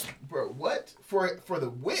 Like, bro, what? For the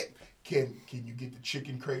whip, can you get the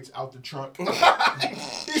chicken crates out the trunk?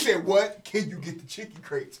 He said, what? Can you get the chicken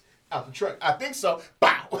crates out the trunk? I think so.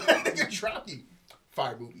 Bow. Nigga drop you.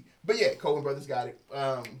 Fire movie. But yeah, Coen brothers got it.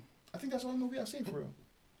 I think that's the only movie I've seen for real.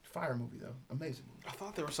 Fire movie though, amazing movie. I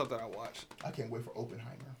thought there was something I watched. I can't wait for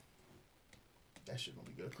Oppenheimer. That shit gonna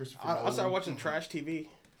be good. Christopher. I started watching trash TV.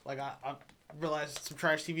 Like I realized some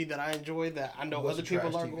trash TV that I enjoy that I know other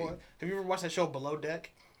people aren't going. Have you ever watched that show Below Deck?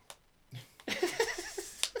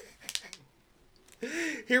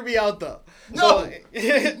 Hear me out though. No.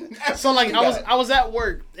 So like I was at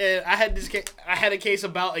work and I had a case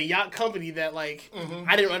about a yacht company that like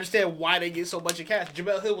I didn't understand why they get so much in cash.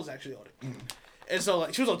 Jamel Hill was actually on it, and so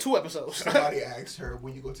like she was on 2 episodes. Somebody asked her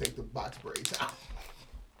when you go take the box braids out.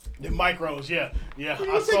 The micros, yeah. I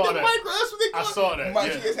saw that. Micros, that's what they call I saw that. My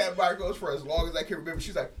kids had micros for as long as I can remember.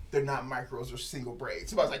 She's like, they're not micros, they're single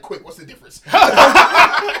braids. Somebody's like, quick, what's the difference?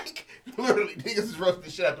 Like, literally, niggas is roasting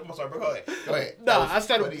the shit out of them. I'm sorry, bro. Go ahead. No, I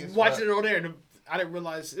started watching it on there, and I didn't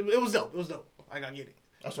realize it was dope. It was dope. I gotta get it.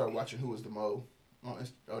 I started watching Who Was the Mo on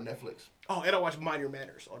Netflix. Oh, and I watched Mind Your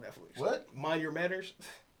Manners on Netflix. What? Mind Your Manners.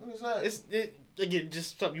 What is that? Again,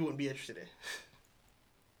 just something you wouldn't be interested in.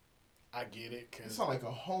 I get it. Cause it's not like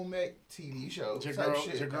a home ec TV show.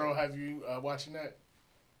 Your girl have you watching that?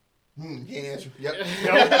 Can't answer. Yep.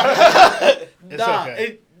 It's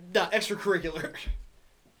okay. Extracurricular.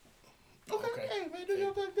 Okay. Hey, man, do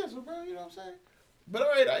your thing, this, bro. You know what I'm saying? But all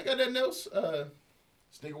right, I got nothing else.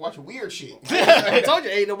 This nigga watching weird shit. I told you,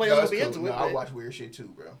 ain't nobody else be into it. No, I watch weird shit too,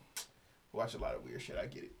 bro. I watch a lot of weird shit. I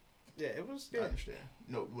get it. Yeah, it was. I understand.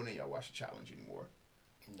 No, when y'all watch the challenge anymore?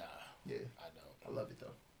 Nah. Yeah, I don't. I love it though.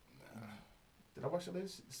 Did I watch the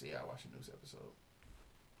latest? See, I watched the news episode.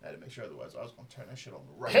 I had to make sure, otherwise I was gonna turn that shit on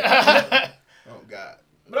the right. Oh God!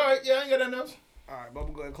 But all right, yeah, I ain't got nothing else. All right, but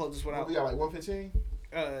we'll go ahead and close this one out. We got like 1:15.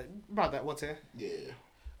 About that 1:10. Yeah.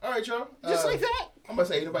 All right, y'all. Just like that. I'm gonna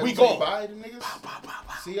say, anybody we say go. bye to niggas?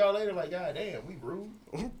 See y'all later. Like, God damn, we rude.